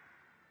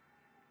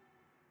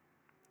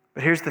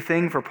 But here's the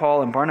thing for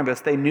Paul and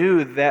Barnabas. They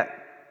knew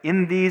that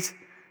in these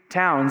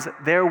towns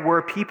there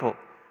were people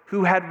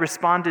who had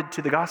responded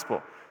to the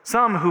gospel.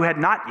 Some who had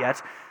not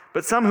yet,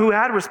 but some who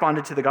had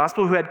responded to the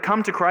gospel, who had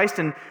come to Christ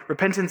in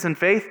repentance and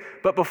faith,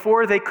 but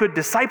before they could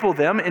disciple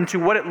them into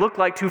what it looked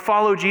like to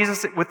follow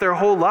Jesus with their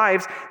whole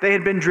lives, they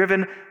had been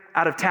driven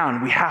out of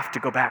town. We have to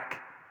go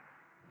back.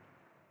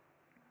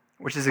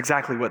 Which is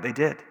exactly what they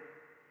did.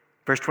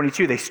 Verse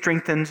 22, they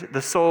strengthened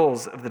the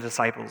souls of the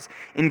disciples,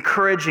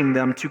 encouraging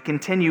them to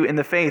continue in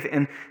the faith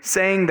and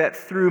saying that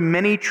through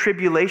many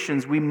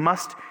tribulations we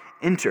must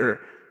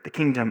enter the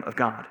kingdom of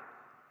God.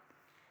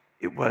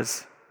 It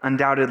was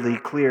undoubtedly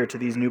clear to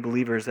these new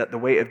believers that the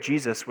way of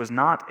Jesus was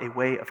not a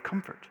way of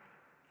comfort.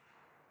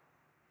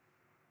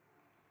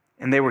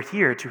 And they were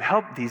here to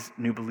help these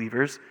new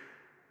believers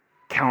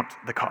count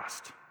the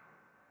cost,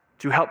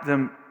 to help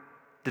them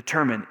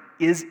determine,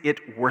 is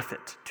it worth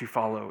it to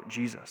follow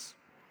Jesus?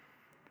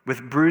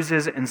 With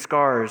bruises and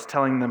scars,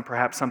 telling them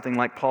perhaps something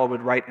like Paul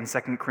would write in 2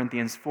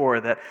 Corinthians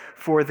 4, that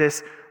for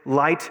this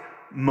light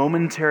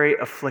momentary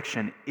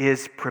affliction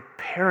is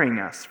preparing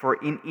us for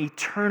an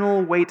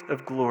eternal weight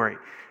of glory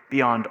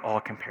beyond all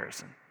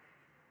comparison.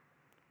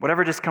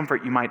 Whatever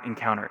discomfort you might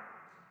encounter,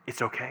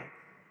 it's okay.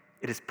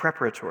 It is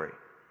preparatory.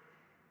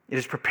 It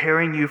is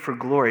preparing you for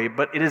glory,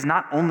 but it is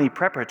not only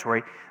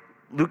preparatory.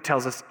 Luke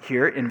tells us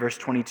here in verse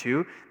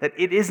 22 that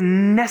it is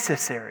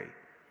necessary,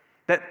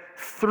 that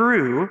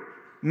through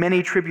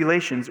many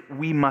tribulations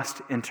we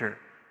must enter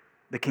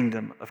the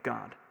kingdom of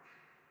God.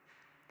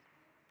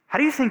 How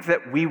do you think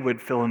that we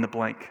would fill in the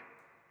blank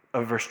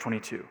of verse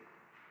 22?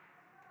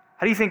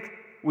 How do you think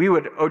we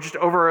would, just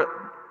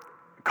over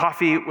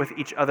coffee with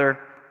each other,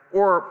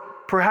 or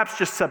perhaps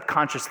just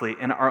subconsciously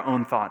in our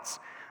own thoughts,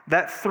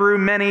 that through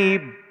many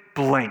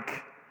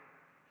blank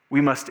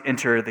we must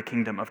enter the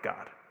kingdom of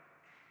God?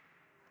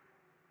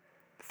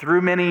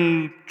 Through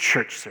many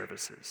church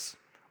services,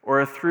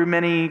 or through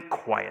many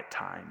quiet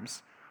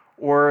times,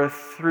 or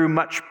through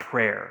much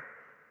prayer,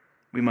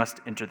 we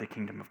must enter the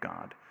kingdom of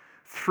God.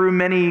 Through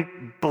many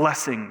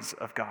blessings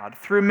of God,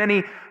 through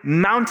many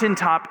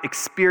mountaintop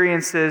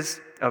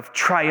experiences of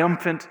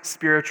triumphant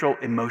spiritual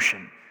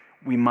emotion,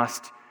 we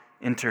must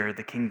enter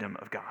the kingdom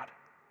of God.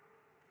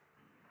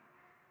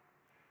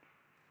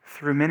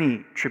 Through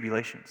many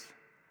tribulations,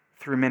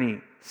 through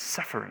many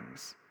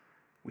sufferings,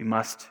 we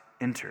must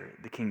enter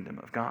the kingdom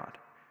of God.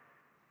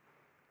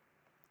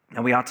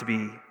 Now, we ought to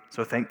be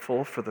so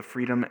thankful for the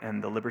freedom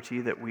and the liberty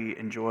that we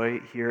enjoy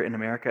here in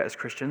America as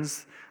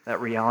Christians.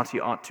 That reality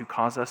ought to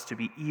cause us to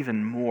be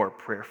even more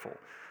prayerful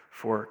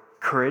for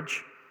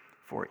courage,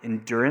 for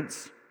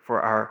endurance,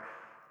 for our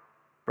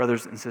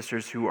brothers and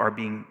sisters who are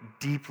being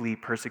deeply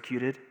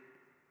persecuted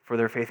for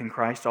their faith in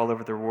Christ all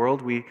over the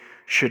world. We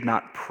should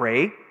not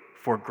pray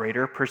for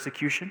greater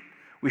persecution.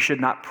 We should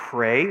not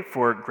pray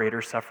for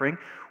greater suffering.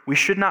 We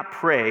should not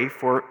pray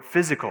for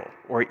physical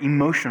or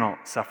emotional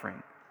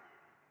suffering.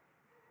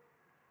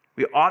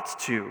 We ought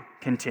to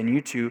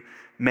continue to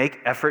make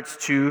efforts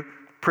to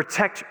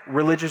protect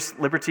religious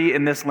liberty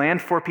in this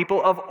land for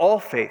people of all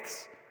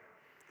faiths.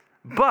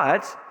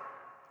 But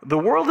the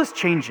world is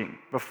changing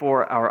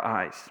before our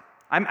eyes.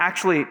 I'm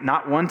actually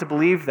not one to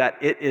believe that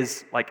it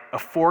is like a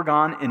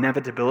foregone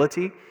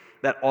inevitability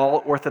that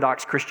all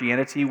Orthodox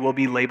Christianity will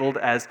be labeled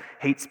as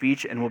hate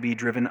speech and will be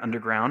driven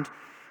underground.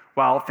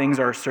 While things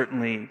are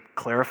certainly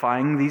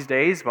clarifying these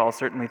days, while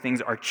certainly things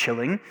are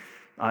chilling,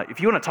 if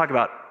you want to talk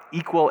about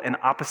equal and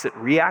opposite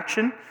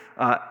reaction,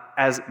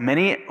 as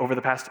many over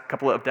the past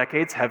couple of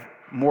decades have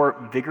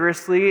more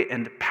vigorously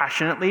and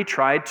passionately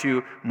tried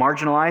to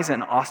marginalize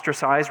and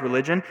ostracize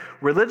religion,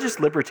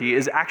 religious liberty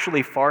is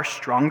actually far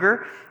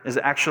stronger, is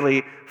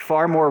actually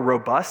far more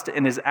robust,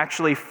 and is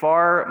actually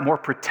far more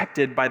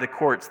protected by the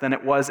courts than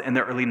it was in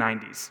the early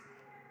 90s.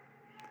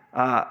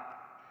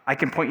 I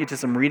can point you to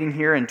some reading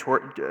here and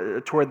toward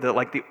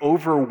the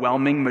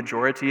overwhelming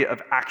majority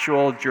of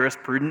actual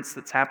jurisprudence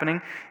that's happening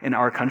in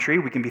our country.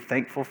 We can be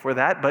thankful for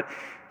that. But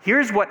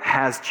here's what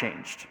has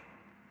changed.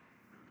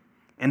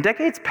 In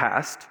decades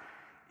past,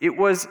 it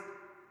was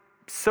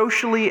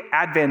socially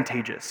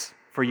advantageous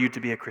for you to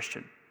be a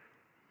Christian.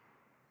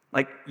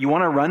 Like, you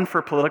want to run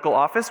for political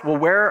office? Well,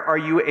 where are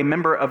you a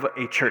member of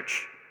a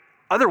church?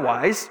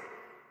 Otherwise,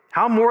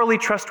 how morally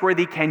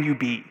trustworthy can you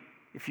be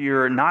if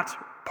you're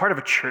not part of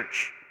a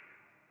church?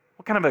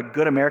 What kind of a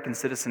good American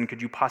citizen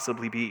could you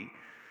possibly be?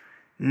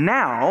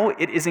 Now,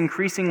 it is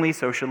increasingly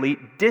socially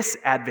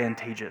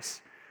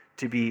disadvantageous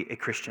to be a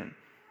Christian.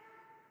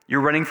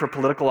 You're running for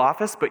political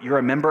office, but you're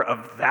a member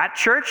of that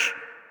church?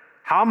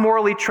 How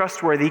morally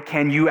trustworthy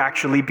can you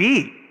actually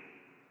be?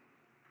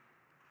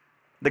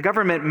 The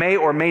government may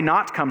or may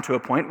not come to a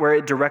point where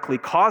it directly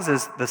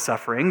causes the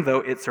suffering, though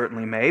it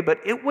certainly may, but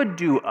it would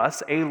do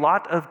us a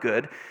lot of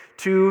good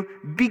to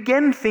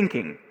begin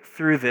thinking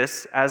through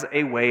this as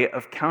a way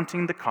of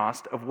counting the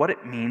cost of what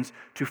it means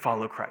to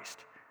follow Christ.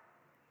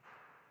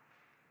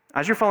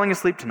 As you're falling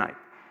asleep tonight,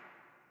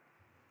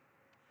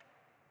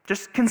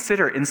 just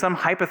consider in some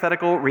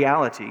hypothetical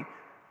reality,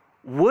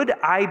 would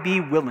I be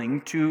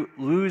willing to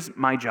lose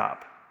my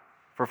job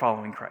for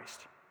following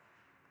Christ?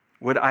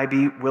 Would I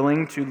be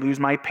willing to lose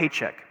my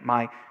paycheck,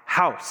 my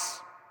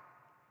house,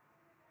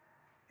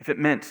 if it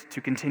meant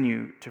to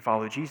continue to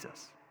follow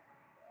Jesus?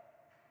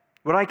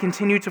 Would I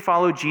continue to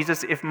follow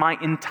Jesus if my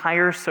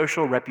entire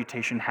social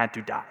reputation had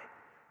to die?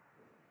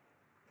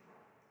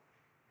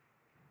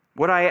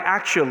 Would I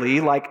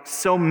actually, like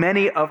so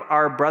many of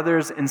our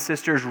brothers and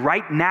sisters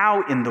right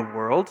now in the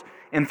world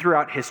and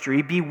throughout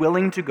history, be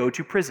willing to go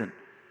to prison,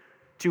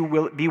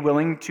 be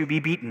willing to be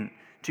beaten,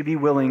 to be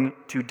willing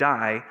to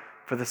die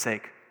for the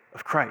sake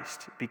of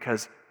Christ,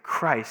 because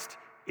Christ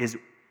is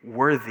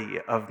worthy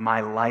of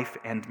my life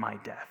and my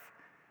death?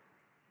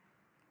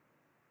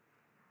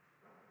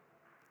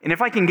 And if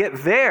I can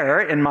get there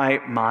in my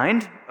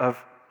mind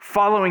of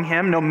following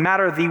him, no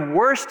matter the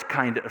worst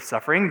kind of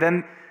suffering,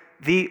 then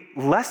the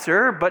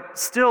lesser but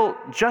still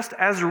just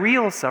as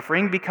real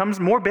suffering becomes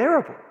more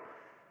bearable,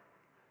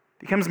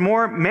 becomes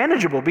more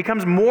manageable,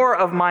 becomes more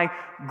of my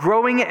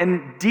growing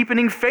and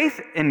deepening faith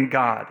in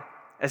God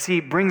as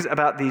he brings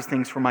about these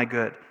things for my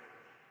good.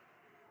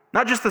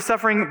 Not just the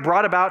suffering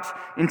brought about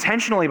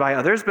intentionally by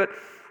others, but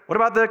what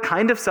about the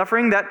kind of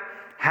suffering that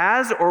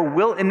has or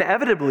will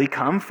inevitably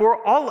come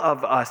for all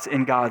of us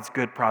in God's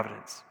good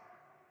providence?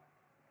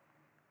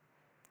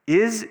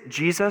 Is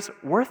Jesus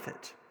worth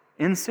it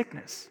in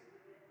sickness,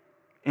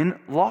 in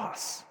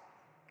loss,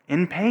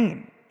 in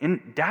pain,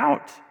 in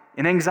doubt,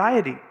 in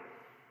anxiety?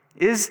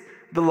 Is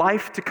the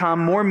life to come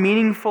more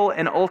meaningful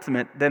and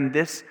ultimate than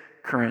this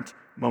current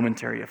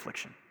momentary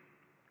affliction?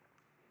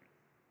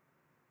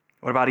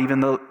 What about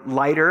even the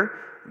lighter,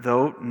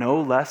 though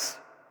no less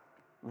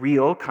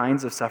real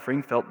kinds of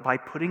suffering felt by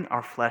putting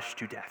our flesh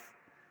to death?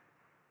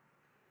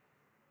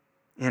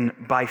 In,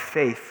 by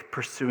faith,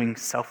 pursuing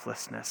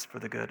selflessness for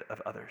the good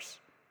of others.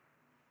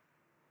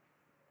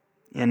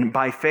 In,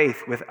 by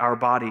faith, with our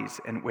bodies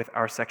and with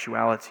our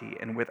sexuality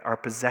and with our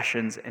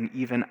possessions and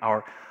even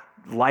our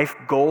life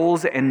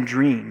goals and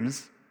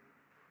dreams,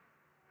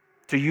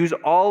 to use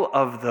all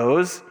of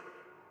those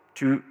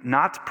to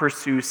not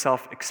pursue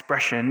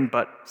self-expression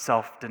but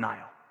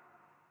self-denial.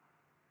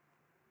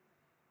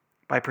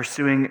 By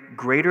pursuing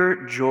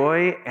greater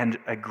joy and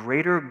a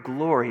greater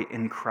glory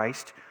in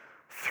Christ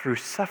through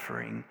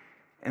suffering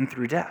and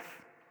through death.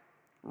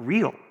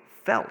 Real,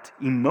 felt,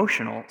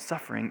 emotional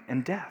suffering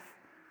and death.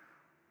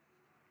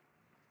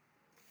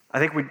 I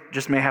think we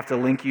just may have to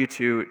link you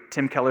to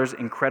Tim Keller's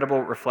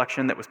incredible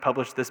reflection that was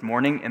published this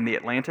morning in The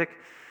Atlantic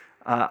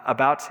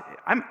about,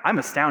 I'm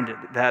astounded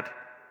that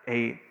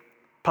a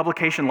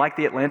publication like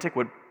The Atlantic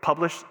would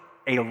publish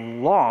a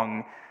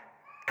long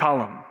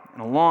column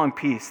and a long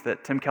piece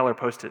that Tim Keller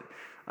posted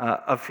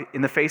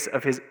in the face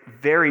of his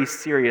very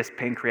serious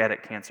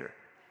pancreatic cancer.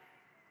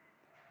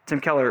 Tim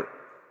Keller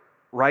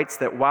writes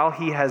that while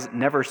he has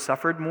never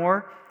suffered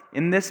more,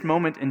 in this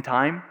moment in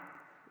time,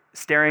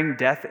 staring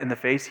death in the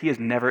face, he has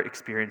never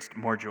experienced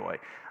more joy.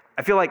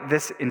 I feel like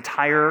this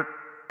entire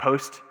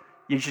post,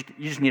 you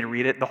just need to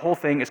read it. The whole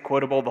thing is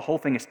quotable, the whole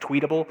thing is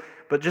tweetable,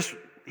 but just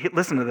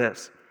listen to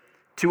this.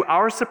 To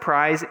our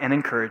surprise and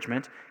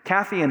encouragement,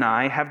 Kathy and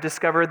I have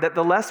discovered that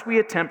the less we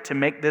attempt to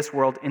make this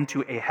world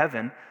into a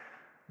heaven,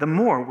 the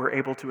more we're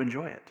able to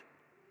enjoy it.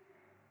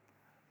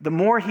 The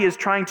more he is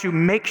trying to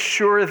make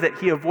sure that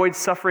he avoids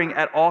suffering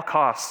at all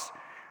costs,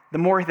 the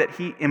more that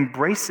he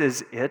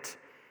embraces it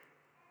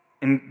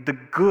and the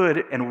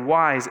good and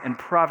wise and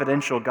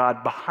providential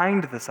God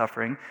behind the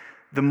suffering,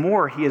 the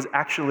more he has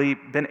actually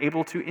been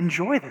able to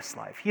enjoy this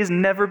life. He has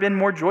never been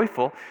more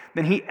joyful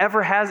than he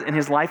ever has in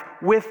his life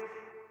with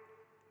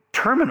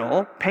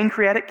terminal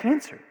pancreatic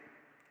cancer.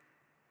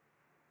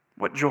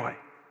 What joy.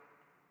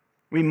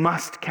 We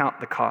must count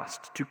the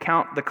cost, to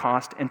count the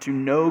cost and to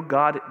know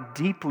God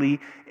deeply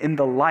in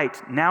the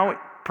light. Now,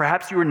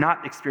 perhaps you are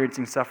not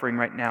experiencing suffering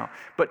right now,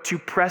 but to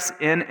press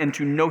in and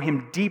to know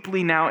him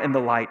deeply now in the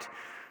light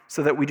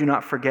so that we do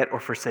not forget or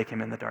forsake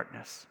him in the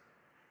darkness.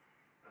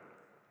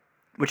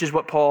 Which is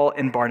what Paul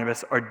and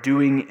Barnabas are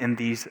doing in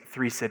these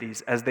three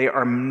cities as they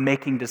are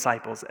making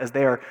disciples, as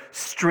they are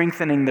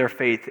strengthening their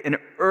faith and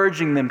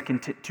urging them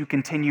to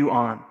continue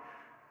on.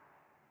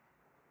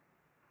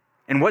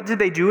 And what did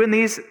they do in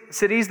these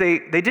cities? They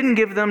didn't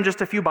give them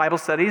just a few Bible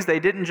studies. They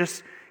didn't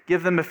just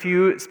give them a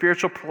few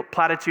spiritual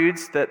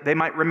platitudes that they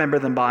might remember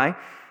them by.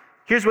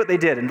 Here's what they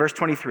did in verse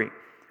 23.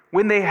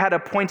 When they had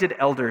appointed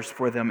elders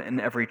for them in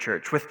every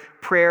church, with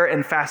prayer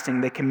and fasting,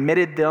 they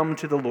committed them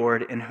to the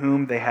Lord in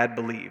whom they had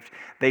believed.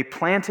 They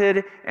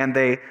planted and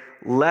they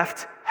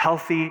left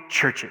healthy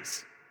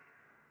churches.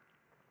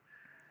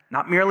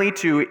 Not merely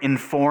to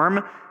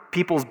inform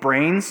people's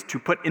brains, to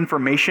put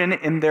information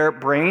in their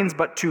brains,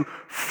 but to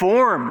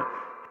form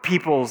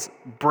people's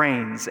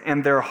brains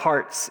and their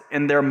hearts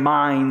and their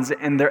minds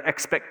and their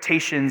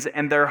expectations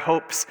and their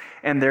hopes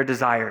and their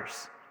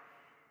desires.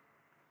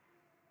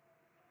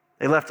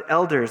 They left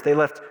elders, they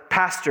left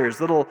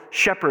pastors, little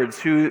shepherds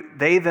who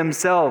they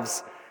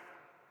themselves,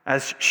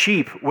 as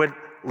sheep, would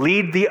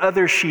lead the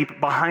other sheep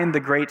behind the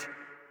great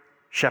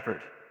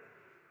shepherd.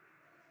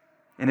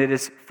 And it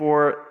is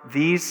for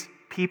these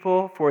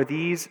people, for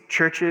these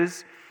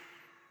churches,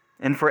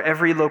 and for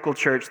every local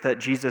church that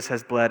Jesus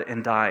has bled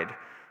and died,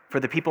 for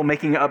the people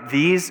making up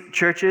these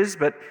churches,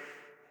 but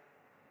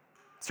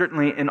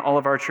certainly in all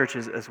of our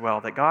churches as well,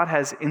 that God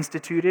has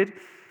instituted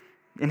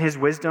in his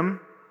wisdom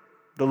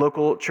the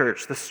local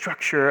church, the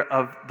structure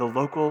of the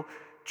local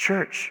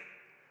church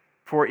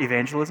for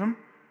evangelism,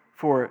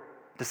 for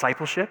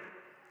discipleship,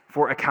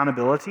 for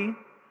accountability,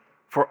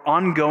 for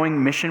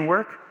ongoing mission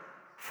work,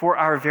 for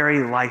our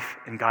very life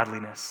and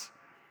godliness.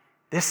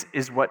 This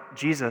is what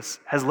Jesus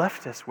has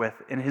left us with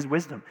in his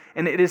wisdom.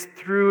 And it is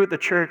through the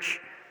church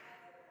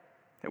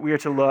that we are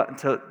to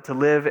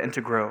live and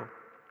to grow.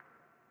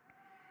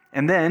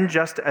 And then,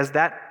 just as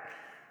that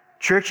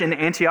church in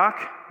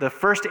Antioch, the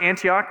first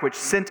Antioch, which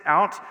sent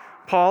out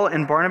Paul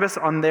and Barnabas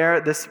on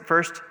this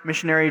first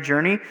missionary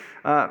journey,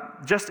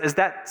 just as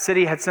that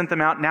city had sent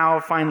them out, now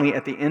finally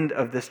at the end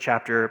of this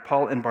chapter,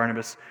 Paul and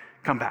Barnabas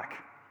come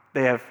back.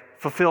 They have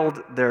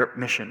fulfilled their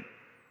mission.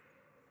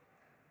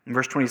 In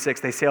verse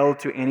 26, they sailed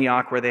to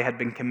Antioch, where they had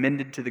been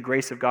commended to the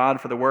grace of God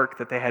for the work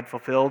that they had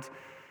fulfilled.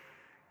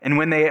 And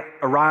when they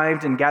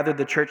arrived and gathered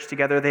the church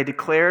together, they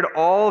declared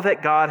all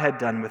that God had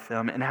done with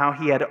them and how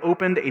he had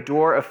opened a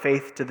door of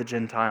faith to the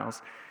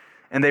Gentiles.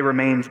 And they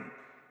remained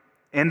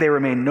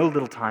no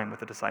little time with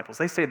the disciples.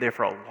 They stayed there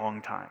for a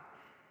long time.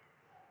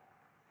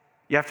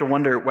 You have to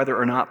wonder whether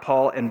or not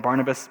Paul and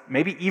Barnabas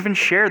maybe even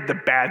shared the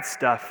bad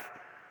stuff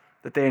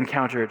that they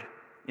encountered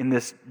in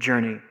this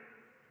journey.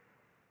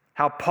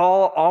 How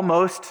Paul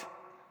almost,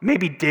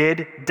 maybe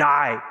did,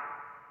 die.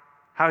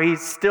 How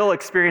he's still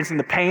experiencing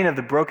the pain of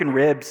the broken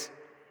ribs.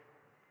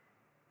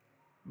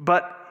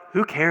 But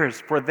who cares?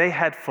 For they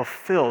had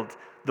fulfilled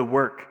the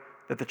work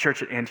that the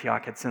church at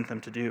Antioch had sent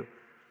them to do.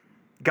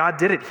 God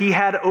did it. He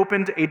had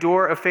opened a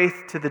door of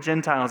faith to the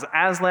Gentiles.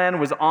 Aslan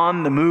was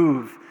on the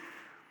move.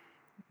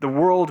 The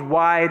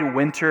worldwide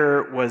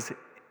winter was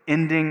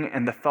ending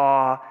and the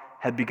thaw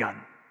had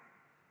begun.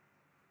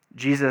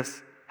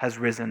 Jesus has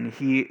risen.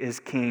 He is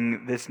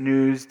king. This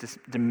news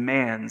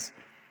demands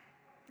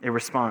a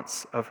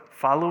response of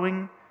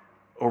following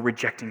or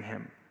rejecting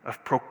him,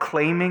 of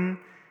proclaiming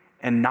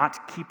and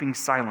not keeping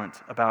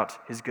silent about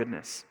his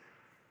goodness.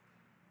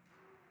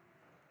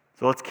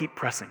 So let's keep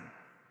pressing.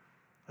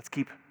 Let's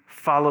keep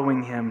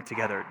following him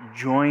together.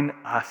 Join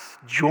us.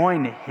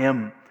 Join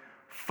him.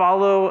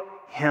 Follow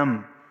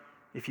him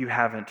if you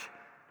haven't.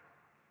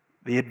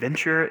 The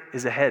adventure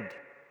is ahead.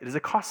 It is a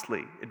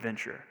costly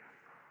adventure.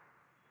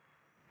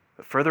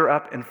 But further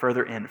up and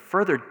further in,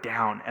 further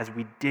down as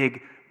we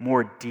dig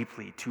more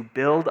deeply to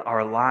build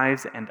our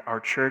lives and our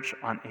church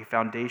on a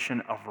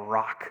foundation of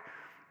rock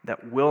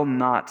that will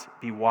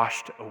not be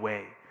washed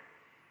away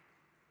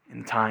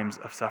in times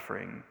of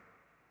suffering,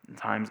 in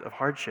times of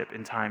hardship,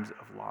 in times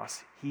of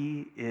loss.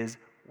 He is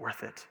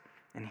worth it,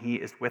 and he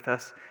is with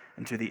us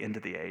unto the end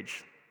of the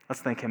age.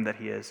 Let's thank him that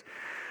he is.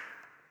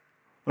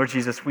 Lord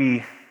Jesus,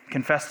 we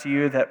confess to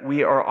you that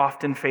we are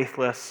often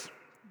faithless,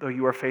 though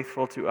you are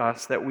faithful to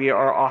us, that we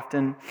are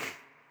often,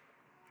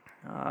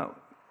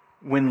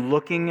 when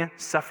looking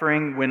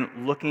suffering,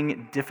 when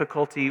looking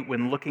difficulty,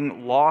 when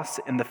looking loss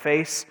in the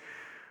face,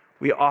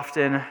 we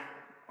often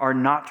are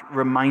not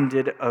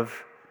reminded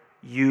of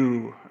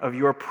you, of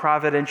your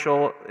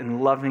providential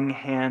and loving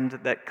hand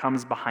that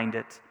comes behind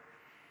it.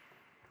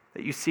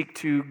 That you seek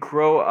to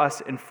grow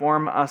us and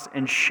form us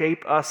and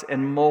shape us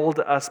and mold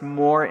us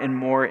more and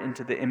more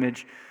into the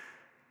image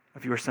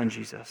of your Son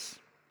Jesus,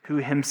 who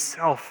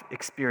himself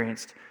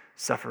experienced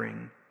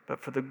suffering, but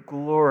for the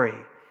glory,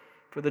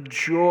 for the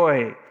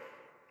joy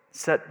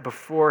set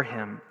before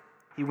him,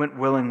 he went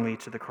willingly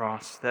to the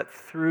cross, that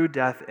through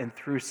death and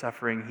through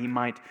suffering he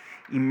might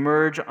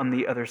emerge on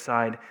the other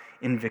side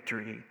in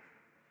victory.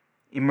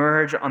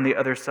 Emerge on the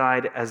other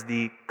side as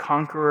the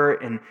conqueror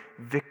and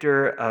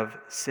victor of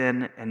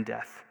sin and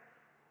death.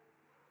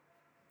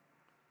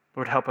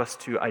 Lord, help us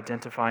to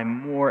identify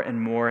more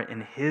and more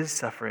in his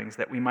sufferings,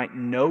 that we might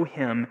know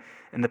him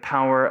in the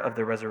power of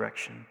the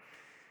resurrection.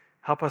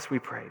 Help us, we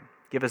pray.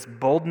 Give us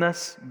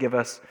boldness, give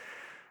us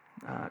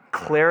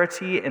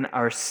clarity in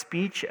our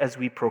speech as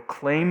we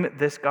proclaim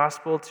this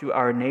gospel to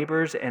our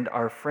neighbors and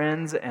our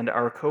friends and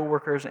our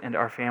co-workers and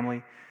our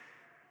family.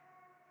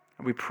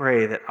 We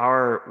pray that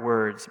our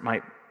words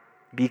might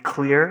be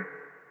clear,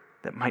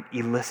 that might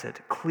elicit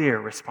clear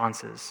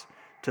responses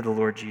to the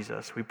Lord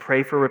Jesus. We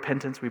pray for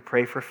repentance, we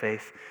pray for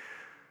faith,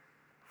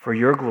 for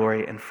your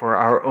glory and for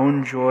our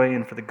own joy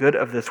and for the good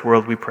of this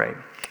world we pray.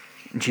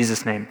 In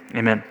Jesus' name,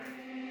 amen.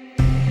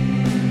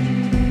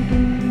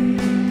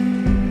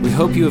 We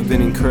hope you have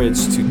been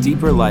encouraged to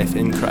deeper life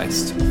in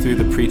Christ through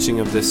the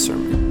preaching of this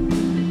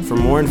sermon. For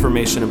more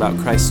information about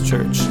Christ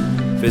Church,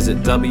 visit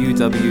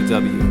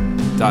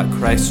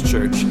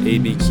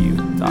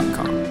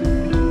www.christchurchabq.com.